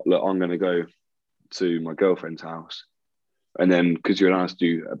thought, look, I'm going to go to my girlfriend's house, and then because you're allowed to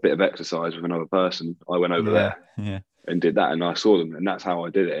do a bit of exercise with another person, I went over there and did that, and I saw them, and that's how I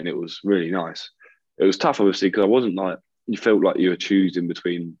did it, and it was really nice. It was tough, obviously, because I wasn't like, you felt like you were choosing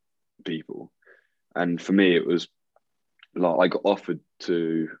between people, and for me, it was like I got offered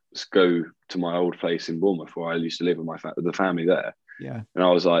to go to my old place in Bournemouth where I used to live with the family there, and I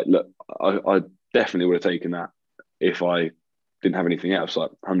was like, look, I definitely would have taken that if I didn't have anything else. Like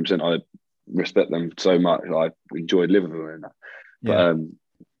 100%, I respect them so much. I enjoyed living with them and that.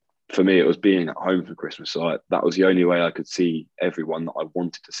 But for me, it was being at home for Christmas. So that was the only way I could see everyone that I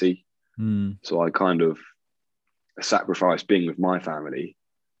wanted to see. So I kind of sacrificed being with my family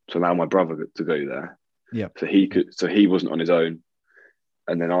to allow my brother to go there. So he wasn't on his own,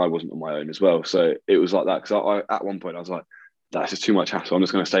 and then I wasn't on my own as well. So it was like that, because at one point I was like, that's just too much hassle. I'm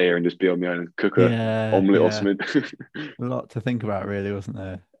just going to stay here and just be on my own and cook a Yeah, omelette or yeah. something. A lot to think about, really, wasn't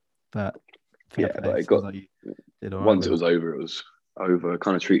there? But fair Yeah, but play. it Sounds got like you did all right once with it it. was over, it was over. I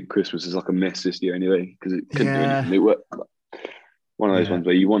kind of treated Christmas as like a mess this year anyway because it couldn't do Yeah, anything. It were one of those yeah. ones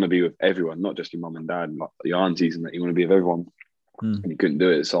where you want to be with everyone, not just your mum and dad and like your aunties, and that you want to be with everyone, Hmm. and you couldn't do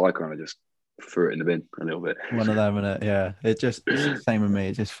it. So I kind of just threw it in the bin a little bit. One of them, and it, yeah. It's the same with me.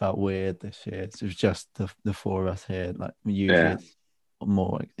 It just felt weird this year. It was just the four of us here. Like usually, Yeah. it's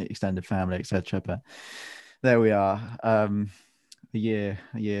more extended family, etc. But there we are. A year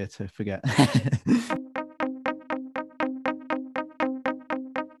to forget.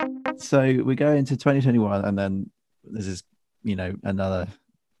 So we go into 2021, and then this is, another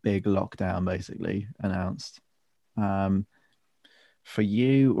big lockdown basically announced. Um, for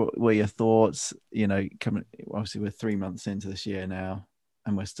you, what were your thoughts? Coming, obviously we're 3 months into this year now,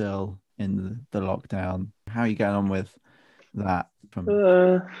 and we're still in the lockdown. How are you getting on with that? From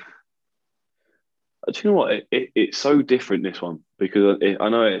Uh, do you know what? It's so different this one because I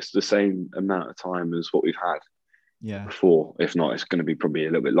know it's the same amount of time as what we've had yeah, before. If not, it's going to be probably a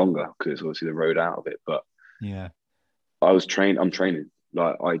little bit longer because it's obviously the road out of it. But yeah, I'm training.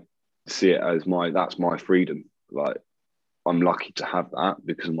 Like I see it as that's my freedom. Like I'm lucky to have that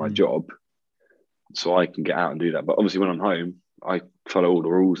because of my mm, job, so I can get out and do that. But obviously, when I'm home, I follow all the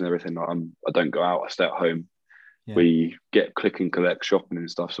rules and everything. Like I don't go out. I stay at home. yeah, We get click and collect shopping and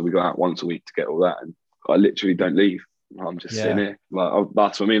stuff, so we go out once a week to get all that. And I literally don't leave. I'm just sitting yeah, here.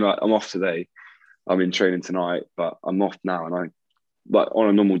 That's what I mean. Like I'm off today. I'm in training tonight, but I'm off now. And I like on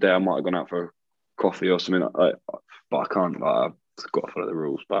a normal day, I might have gone out for a coffee or something. But I can't. Like, I've got to follow the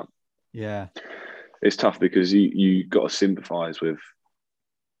rules. But yeah, it's tough because you got to sympathise with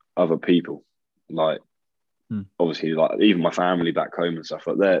other people. Like mm, obviously, like even my family back home and stuff.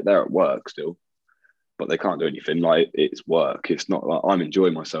 Like they're at work still, but they can't do anything. Like it's work. It's not like I'm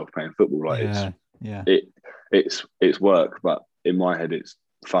enjoying myself playing football. Like yeah, yeah. it it's work, but in my head it's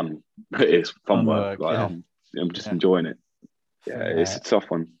fun. It's fun Fun work. work. Like Yeah, I'm just yeah, enjoying it. Yeah, it's fair. a tough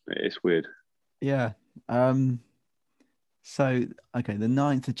one. It's weird. Yeah. Um. So okay, the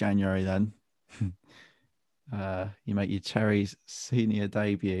 9th of January then. You make your Cherries senior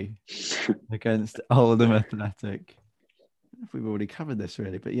debut against Oldham Athletic. If we've already covered this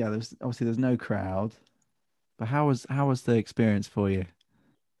really, but yeah, there's no crowd. But how was the experience for you?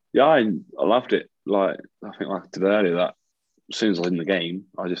 Yeah, I loved it. Like I think like I did earlier that as soon as I was in the game,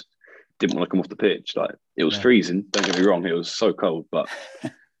 I just didn't want to come off the pitch. Like it was Yeah, freezing. Don't get me wrong, it was so cold. But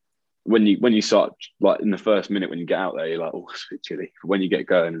when you start like in the first minute when you get out there, you're like, oh, it's a bit chilly. When you get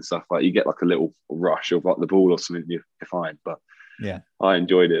going and stuff, like you get like a little rush of like the ball or something, you're fine. But yeah, I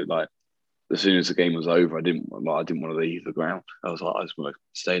enjoyed it. Like as soon as the game was over, I didn't want to leave the ground. I was like, I just want to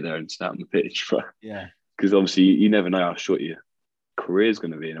stay there and stand on the pitch. yeah, Because obviously you never know how short your career is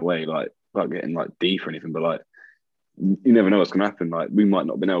going to be in a way. Like without getting like deep or anything, but like you never know what's going to happen. Like we might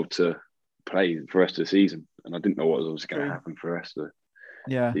not have been able to play for the rest of the season, and I didn't know what was obviously going to true. happen for the rest of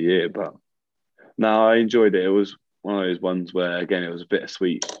Yeah, the year. But no, I enjoyed it. It was one of those ones where again it was a bit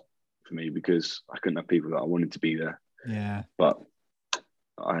sweet for me because I couldn't have people that I wanted to be there, yeah, but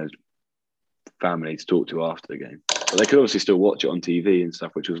I had family to talk to after the game. But they could obviously still watch it on TV and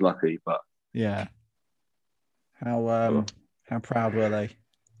stuff, which was lucky. But yeah. How well, how proud were they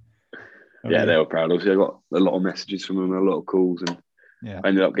of yeah, you? they were proud. Obviously, I got a lot of messages from them, a lot of calls, and Yeah, I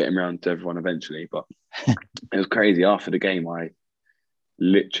ended up getting around to everyone eventually. But it was crazy. After the game, I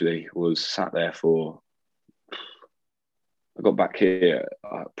literally was sat there for. I got back here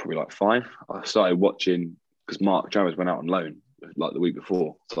probably like 5. I started watching because Mark Jarvis went out on loan like the week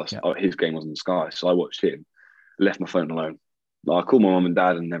before, so yeah, his game was on Sky, so I watched him. Left my phone alone. Like, I called my mum and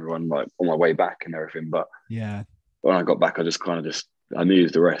dad and everyone like on my way back and everything, but yeah. when I got back, I just kind of just I knew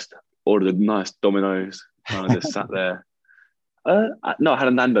the rest. Ordered a nice Domino's, kind of just sat there. No, I had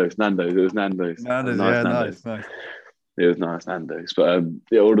a Nando's. Nando's. It was Nando's. I had a Nando's, nice yeah, nice, Nando's. nice. It was nice Nando's. But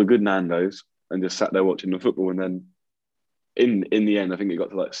yeah, ordered a good Nando's and just sat there watching the football. And then in the end, I think it got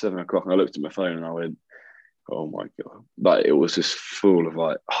to like 7 o'clock, and I looked at my phone and I went, "Oh my god!" Like it was just full of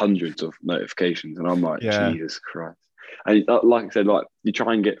like hundreds of notifications, and I'm like, Yeah, Jesus Christ. And like I said, like you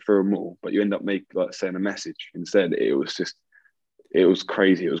try and get through them all, but you end up like saying a message instead. It was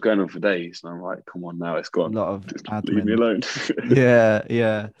crazy. It was going on for days, and I'm like, come on now, it's a gone. lot of Just leave me admin. alone. Yeah,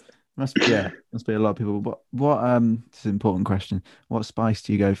 yeah. Must be a lot of people. What this is an important question. What spice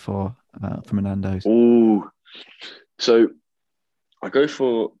do you go for from a Nando's? Oh, so I go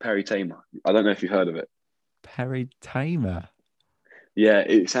for Perry Tamer. I don't know if you've heard of it. Perry Tamer. Yeah,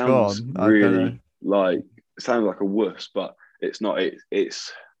 it Go sounds on. I don't know. really like it sounds like a wuss, but it's not.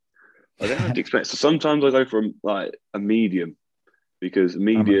 It's I don't know how to explain it. So sometimes I go for like a medium. because I'm a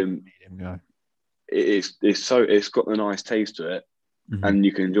medium medium guy. it's got the nice taste to it, Hmm. and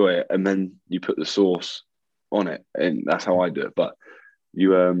you can enjoy it, and then you put the sauce on it, and that's how I do it. But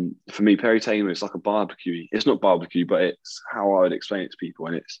you for me, Perry Tamer is like a barbecue. It's not barbecue, but it's how I would explain it to people,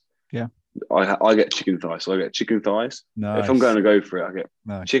 and it's Yeah. I get chicken thighs, so I get chicken thighs. If I'm going Nice. to go for it, I get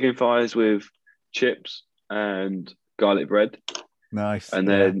Nice. chicken thighs with chips and garlic bread, Nice. and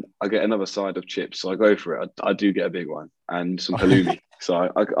Yeah. then I get another side of chips. So I go for it. I do get a big one and some halloumi.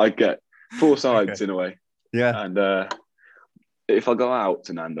 So I get four Okay. sides in a way. Yeah. And if I go out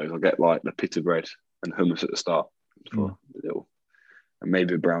to Nando's, I'll get like the pita bread and hummus at the start for a little, and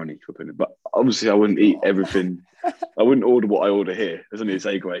maybe a brownie for dinner. But obviously, I wouldn't eat everything. I wouldn't order what I order here. There's only a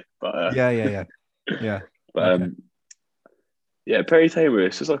takeaway. But Yeah. but Okay. yeah, Perry Tamer.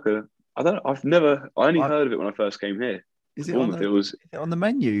 It's just like a. I don't. I only I, heard of it when I first came here is to it on Bournemouth. the It was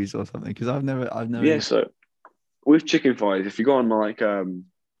menus or something? Because I've never yeah. even. So with chicken thighs, if you go on like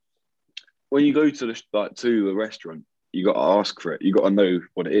when you go to the restaurant, you got to ask for it. You got to know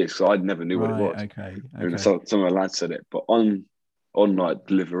what it is. So I never knew what it Right. was. Okay. And Okay. some of the lads said it, but on like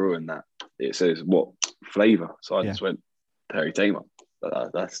Deliveroo and that, it says what flavour. So I Yeah. just went Perry Tamer.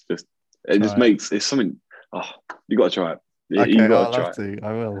 That's just it. Just Try it. makes it's something. Oh, you got to try it. You Okay, got I'll to try have it. to.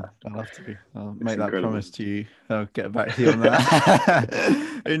 I will. I'll have to. I'll It's make that incredible. promise to you. I'll get back to you on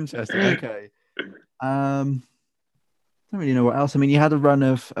that. Interesting. Okay. Don't really know what else. I mean, you had a run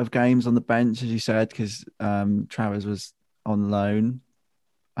of games on the bench, as you said, because Travers was on loan,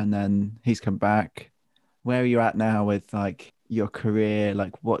 and then he's come back. Where are you at now with like your career?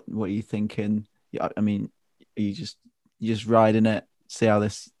 Like, what are you thinking? I mean, are you just riding it, see how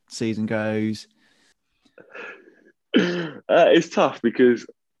this season goes? It's tough because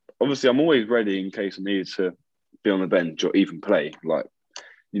obviously I'm always ready in case I need to be on the bench or even play. Like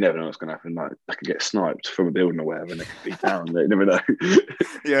you never know what's going to happen. Like I could get sniped from a building or whatever, and it could be down. You never know.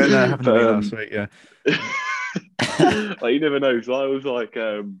 Yeah, no, it happened to But me last week. Yeah. like you never know. So I was like,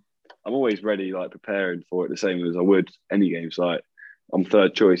 I'm always ready, like preparing for it the same as I would any games. Like I'm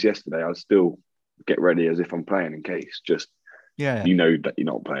third choice yesterday. I'd still get ready as if I'm playing in case. Just Yeah. you know that you're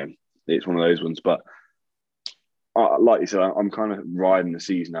not playing. It's one of those ones. But like you said, I'm kind of riding the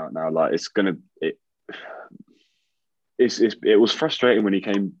season out now. Like it was frustrating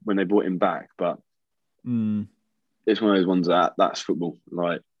when they brought him back, but Mm, it's one of those ones that's football.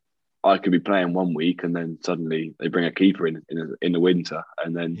 Like I could be playing one week and then suddenly they bring a keeper in the winter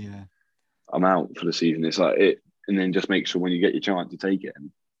and then yeah. I'm out for the season. It's like it, and then just make sure when you get your chance, you take it.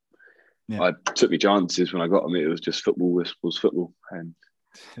 And Yeah. I took my chances when I got them. It was just football was football, and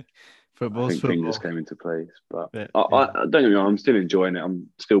I Football's think things just football. came into place. But But, I don't get me wrong, I'm still enjoying it. I'm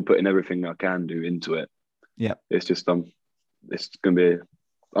still putting everything I can do into it. yeah. It's just it's gonna be.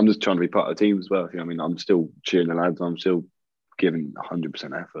 I'm just trying to be part of the team as well. You know what I mean, I'm still cheering the lads. I'm still giving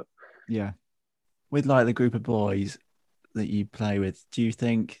 100% effort. Yeah. With like the group of boys that you play with, do you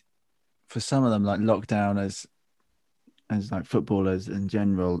think for some of them, like lockdown as like footballers in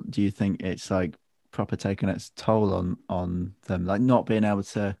general, do you think it's like proper taking its toll on them, like not being able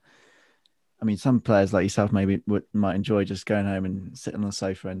to? I mean, some players like yourself maybe might enjoy just going home and sitting on the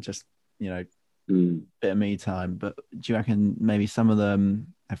sofa and just Mm. bit of me time. But do you reckon maybe some of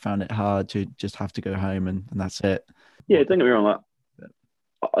them have found it hard to just have to go home and that's it? Yeah, Or, don't get me wrong. Like,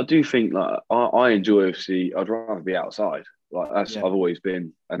 I do think like I enjoy FC. I'd rather be outside. Like that's yeah, I've always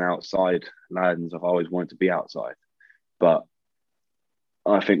been an outside lad, and I've always wanted to be outside. But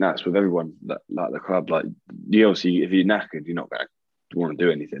I think that's with everyone that like the club. Like you obviously, if you're knackered, you're not going to want to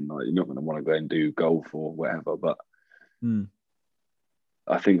do anything. Like you're not going to want to go and do golf or whatever. But mm,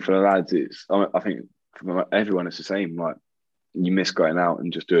 I think for the lads, I think for everyone, it's the same. Like you miss going out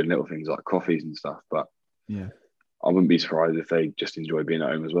and just doing little things like coffees and stuff. But yeah, I wouldn't be surprised if they just enjoy being at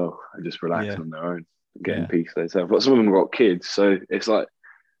home as well and just yeah, relaxing on their own, getting yeah, peace themselves. But some of them have got kids, so it's like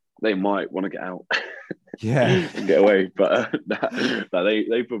they might want to get out yeah, and get away, but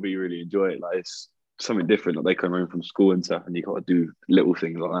they probably really enjoy it. Like it's something different. Like they come home from school and stuff, and you got to do little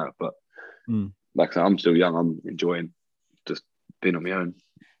things like that. But mm. like I said, I'm still young. I'm enjoying just being on my own,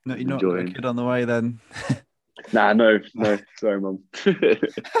 No, you're not got a enjoying. kid on the way then. Nah, no, sorry, mum.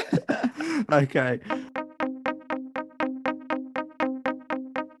 Okay.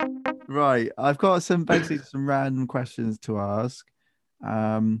 Right. I've got some random questions to ask.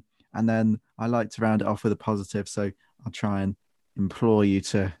 Um, and then I like to round it off with a positive. So I'll try and implore you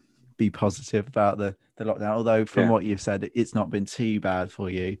to be positive about the lockdown. Although from Yeah, what you've said, it's not been too bad for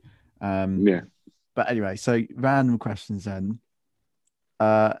you. Um, yeah. but anyway, so random questions then.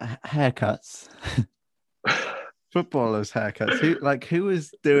 Haircuts. Footballers' haircuts. Who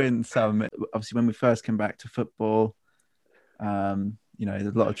was doing some? Obviously, when we first came back to football, There's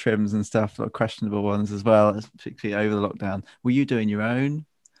a lot of trims and stuff, a lot of questionable ones as well, particularly over the lockdown. Were you doing your own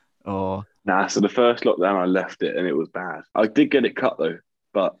or? Nah, so the first lockdown I left it and it was bad. I did get it cut though,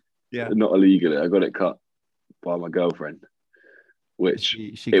 but Yeah. not illegally. I got it cut by my girlfriend, Is which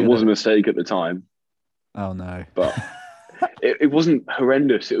she it good was a at? mistake at the time, Oh no. but it wasn't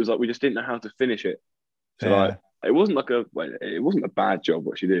horrendous. It was like we just didn't know how to finish it. So like Yeah. it wasn't like it wasn't a bad job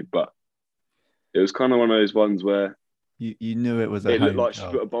what she did, but it was kind of one of those ones where You knew it was a it looked home like she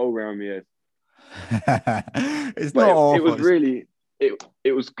job. put a bowl around me head. It's But not it awful. was really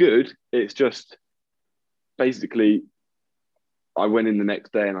it was good. It's just basically I went in the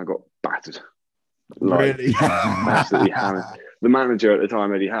next day and I got battered. Like Really. absolutely hammered. The manager at the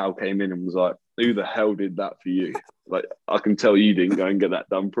time, Eddie Howe, came in and was like, "Who the hell did that for you? Like, I can tell you didn't go and get that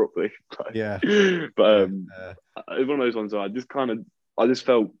done properly." Like, Yeah. but Yeah. it was one of those ones where I just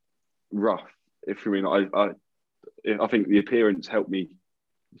felt rough. If you mean, I think the appearance helped me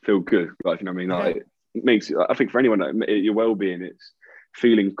feel good. Like, you know what I mean? Yeah. Like, it makes. I think for anyone, your well-being, it's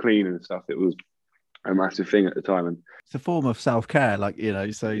feeling clean and stuff. It was a massive thing at the time, and It's a form of self-care,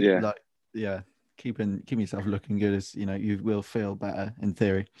 so yeah, like, yeah, keeping yourself looking good is, you will feel better in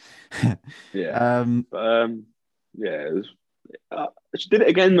theory. yeah. um But yeah, it was. She did it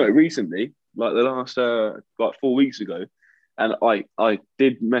again though recently, like the last like 4 weeks ago, and I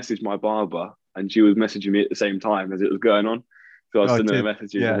did message my barber, and she was messaging me at the same time as it was going on, so I was oh sending her did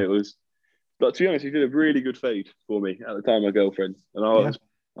messages, and yeah it was. But to be honest, she did a really good fade for me at the time, my girlfriend, and yeah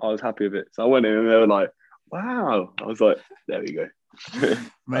I was happy with it. So I went in, and they were like, "Wow!" I was like, "There we go." That's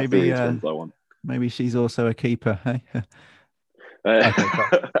the maybe response I want. maybe she's also a keeper, hey. Okay,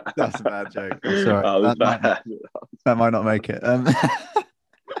 that that's a bad joke. I'm sorry. was bad. That might not make it.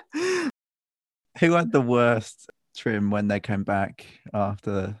 Who had the worst trim when they came back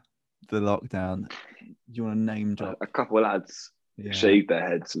after the lockdown? Do you want to name drop? A couple of lads Yeah. shaved their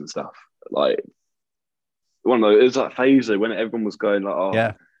heads and stuff. Like one of those, it was like phase though, when everyone was going like, "Oh,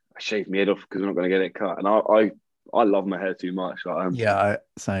 Yeah. I shaved my head off because I'm not going to get it cut," and I love my hair too much. Like, Yeah.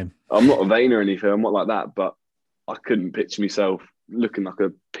 Same. I'm not a vain or anything. I'm not like that, but I couldn't picture myself looking like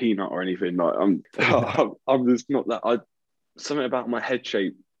a peanut or anything. Like I'm just not that. Something about my head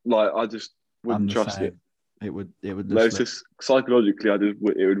shape, like I just I'm wouldn't the trust it. same. It would No, just it's look. just psychologically, it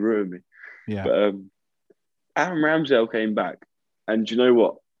would ruin me. Yeah. But Aaron Ramsdale came back, and do you know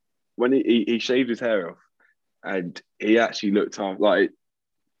what? When he shaved his hair off, and he actually looked like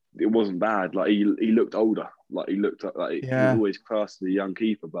it wasn't bad. Like he looked older. Like he looked like he was Yeah. always classed as a young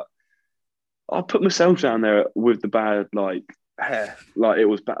keeper. But I put myself down there with the bad like hair. Like it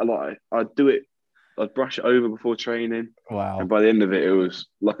was bad. Like I'd do it. I'd brush it over before training, and Wow. by the end of it, it was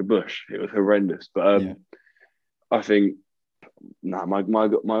like a bush. It was horrendous. But Yeah. I think my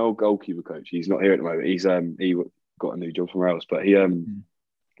old goalkeeper coach. He's not here at the moment. He got a new job somewhere else. But Mm.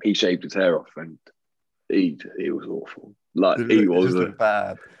 he shaved his hair off, and he was awful. Like It just looked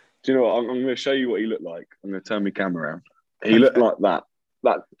bad. Do you know what? I'm going to show you what he looked like. I'm going to turn my camera around. He looked Okay. like that.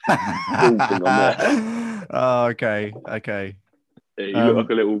 That ball thing on there. Oh, okay. Okay. He looked like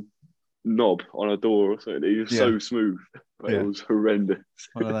a little knob on a door or something. He was Yeah. so smooth, but it Yeah. was horrendous.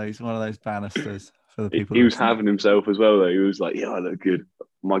 One of those banisters for the people He was listening. having himself as well, though. He was like, "Yeah, I look good."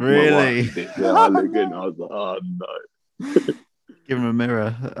 My wife Really? did. Yeah, I look good. And I was like, "Oh no." Give him a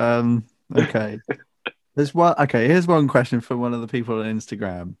mirror. Okay. Here's one question from one of the people on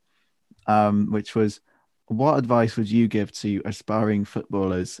Instagram, which was, what advice would you give to aspiring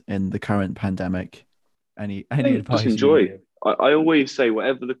footballers in the current pandemic? Any Just advice you want to enjoy. give? I always say,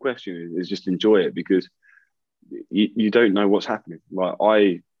 whatever the question is just enjoy it because you don't know what's happening. Like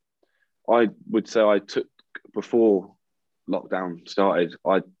I would say I took before lockdown started.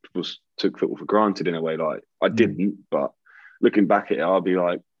 I took football for granted in a way. Like I Mm, didn't, but looking back at it, I'll be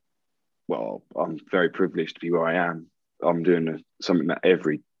like, well, I'm very privileged to be where I am. I'm doing something that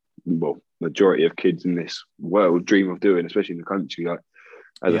majority of kids in this world dream of doing, especially in the country, like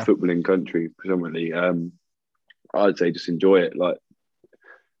as a yeah. footballing country, predominantly. I'd say just enjoy it. Like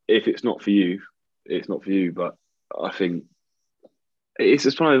if it's not for you, it's not for you. But I think it's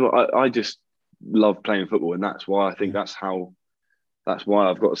just one of I just love playing football, and that's why I think Yeah. that's why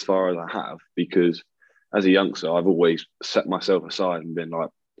I've got as far as I have. Because as a youngster, I've always set myself aside and been like,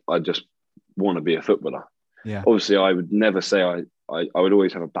 I just want to be a footballer. Yeah. Obviously, I would never say I would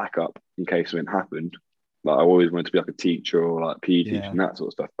always have a backup in case something happened. Like I always wanted to be like a teacher or like PE teacher Yeah. and that sort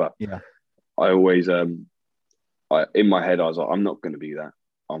of stuff. But Yeah. I always in my head I was like, I'm not going to be that.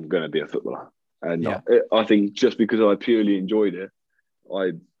 I'm going to be a footballer. And Yeah. I think just because I purely enjoyed it,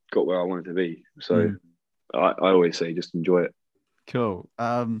 I got where I wanted to be. So Mm, I always say just enjoy it. cool.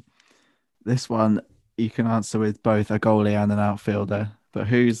 This one, you can answer with both a goalie and an outfielder. But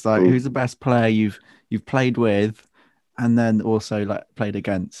who's Cool. the best player you've played with, and then also like played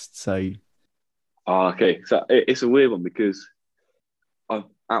against? So Okay. So it's a weird one because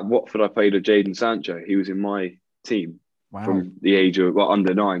at Watford I played with Jadon Sancho. He was in my team wow, from the age of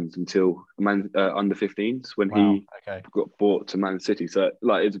under nines until under 15s when wow, he okay, got bought to Man City. So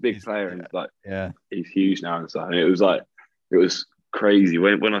like it's a big He's- player yeah, and like yeah, he's huge now and stuff. And it was crazy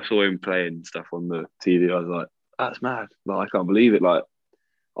when I saw him playing stuff on the TV. I was like, that's mad. Like I can't believe it. Like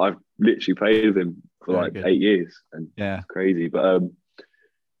I've literally played with him for very like good. 8 years, and Yeah, it's crazy. But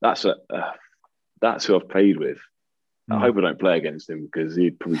that's a, that's who I've played with. I mm. hope I don't play against him because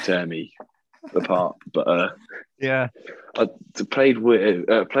he'd probably tear me apart. But Yeah, I played with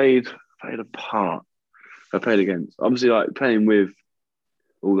played a part. I played against obviously like playing with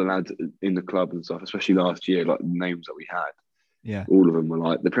all the lads in the club and stuff, especially last year. Like the names that we had, yeah. all of them were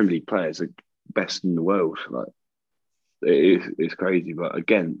like the Premier League players, the best in the world. Like it's crazy. But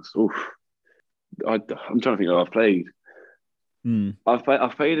against, oof, I'm trying to think who I've played. Mm.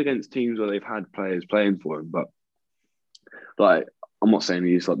 I've played against teams where they've had players playing for them, but like I'm not saying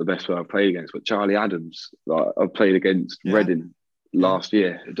he's like the best player I've played against, but Charlie Adams, like I've played against Yeah, Reading yeah, last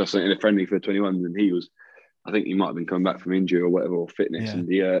year, just in a friendly for 21s, and he was, I think he might have been coming back from injury or whatever or fitness,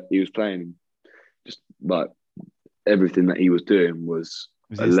 yeah. and he was playing just like everything that he was doing was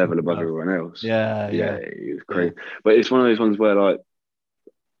Was a he a step level above above? everyone else. Yeah, Yeah, yeah, he was yeah, crazy. But it's one of those ones where like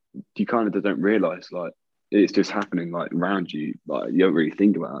you kind of don't realize like it's just happening like around you. Like you don't really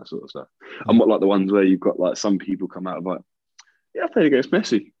think about that sort of stuff. I'm yeah. not like the ones where you've got like some people come out of like, yeah, I played against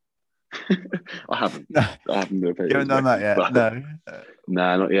Messi. I haven't. No, I haven't played you haven't against done that Messi, yet. but No,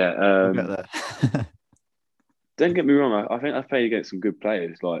 nah, not yet. we'll get there. Don't get me wrong. I think I've played against some good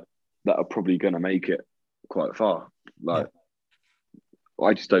players like that are probably going to make it quite far. Yeah, Like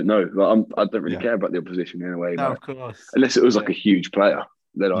I just don't know. Like I don't really yeah. care about the opposition in a way. No, Like of course. unless it was like Yeah, a huge player,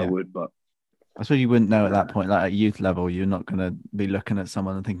 then I yeah. would. But I suppose you wouldn't know at that nah. point, like at youth level, you're not gonna be looking at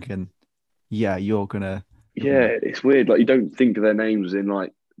someone and thinking, yeah, you're gonna Yeah, make it. it's weird. Like you don't think of their names in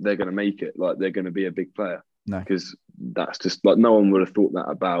like they're going to make it. Like they're going to be a big player No. because that's just like no one would have thought that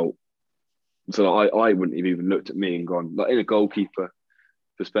about. So like, I wouldn't have even looked at me and gone like in a goalkeeper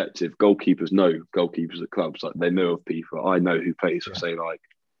perspective. Goalkeepers know goalkeepers at clubs. Like they know of people. I know who plays for Yeah. say like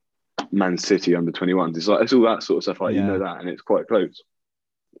Man City under 21s. It's like it's all that sort of stuff. Like you know Yeah. that, and it's quite close.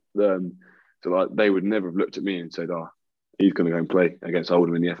 So like they would never have looked at me and said, "Oh, he's going to go and play against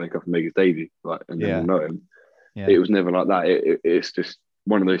Oldham in the FA Cup and make his debut." Like, and then we'll Yeah. know him. Yeah. It was never like that. It's just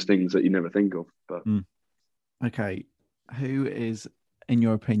one of those things that you never think of. But Mm. Okay. Who is, in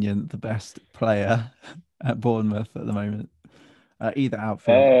your opinion, the best player at Bournemouth at the moment? Either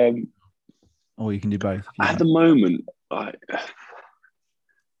outfield um, or you can do both if you at like. the moment, like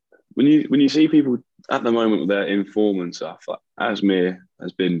when you see people at the moment with their inform and stuff, like Asmir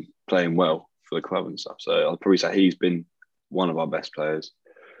has been playing well for the club and stuff. So I'll probably say he's been one of our best players.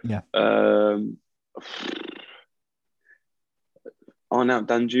 Yeah. Um, Arnaut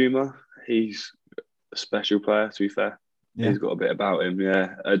Danjuma, he's a special player. To be fair, Yeah. he's got a bit about him.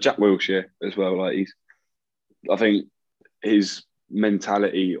 Yeah, Jack Wilshere as well. Like I think his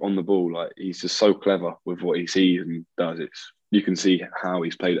mentality on the ball, like he's just so clever with what he sees and does. It's you can see how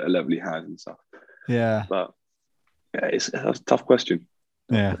he's played at a level he has and stuff. Yeah. But yeah, that's a tough question.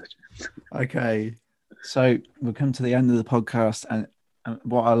 Tough Yeah. question. Okay. So we'll come to the end of the podcast, and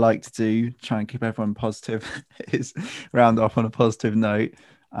what I like to do, try and keep everyone positive, is round off on a positive note.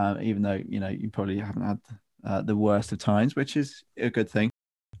 Even though you probably haven't had the worst of times, which is a good thing.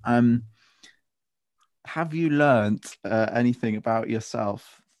 Um, have you learned anything about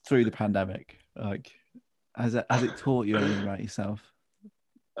yourself through the pandemic? Like, has it taught you anything about yourself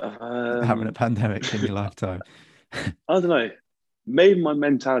having a Um, pandemic in your lifetime? I don't know. Maybe my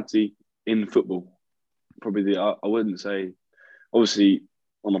mentality in football, probably I wouldn't say, obviously,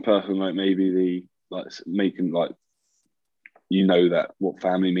 on a personal note, maybe the like making like you know that what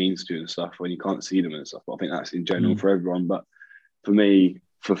family means to you and stuff when you can't see them and stuff. But I think that's in general Mm, for everyone. But for me,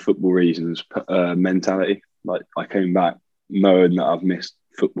 for football reasons, mentality. Like I came back knowing that I've missed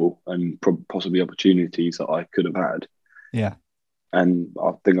football and possibly opportunities that I could have had, yeah, and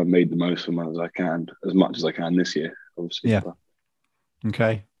I think I've made the most of them as much as I can this year, obviously. yeah. But,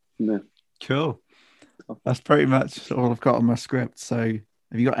 Okay, yeah. cool. That's pretty much all I've got on my script. So,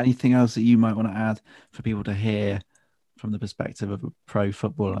 have you got anything else that you might want to add for people to hear from the perspective of a pro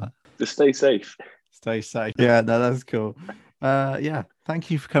footballer? Just stay safe. Stay safe. Yeah, no, that's cool. Yeah, thank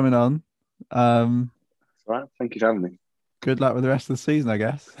you for coming on. Um, All right. Thank you for having me. good luck with the rest of the season, I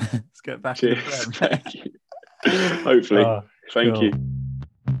guess. Let's get back in the Cheers. Prem. Thank you. Hopefully. Oh, Thank cool. you.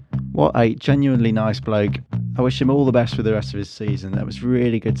 What a genuinely nice bloke. I wish him all the best for the rest of his season. That was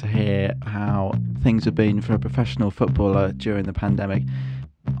really good to hear how things have been for a professional footballer during the pandemic.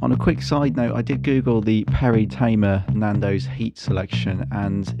 On a quick side note, I did Google the Perry Tamer Nando's Heat selection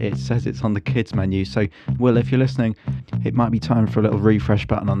and it says it's on the kids menu. So, Will, if you're listening, it might be time for a little refresh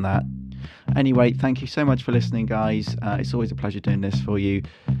button on that. Anyway, thank you so much for listening, guys. It's always a pleasure doing this for you.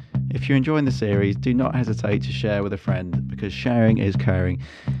 If you're enjoying the series, do not hesitate to share with a friend because sharing is caring.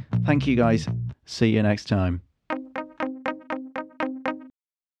 Thank you, guys. See you next time.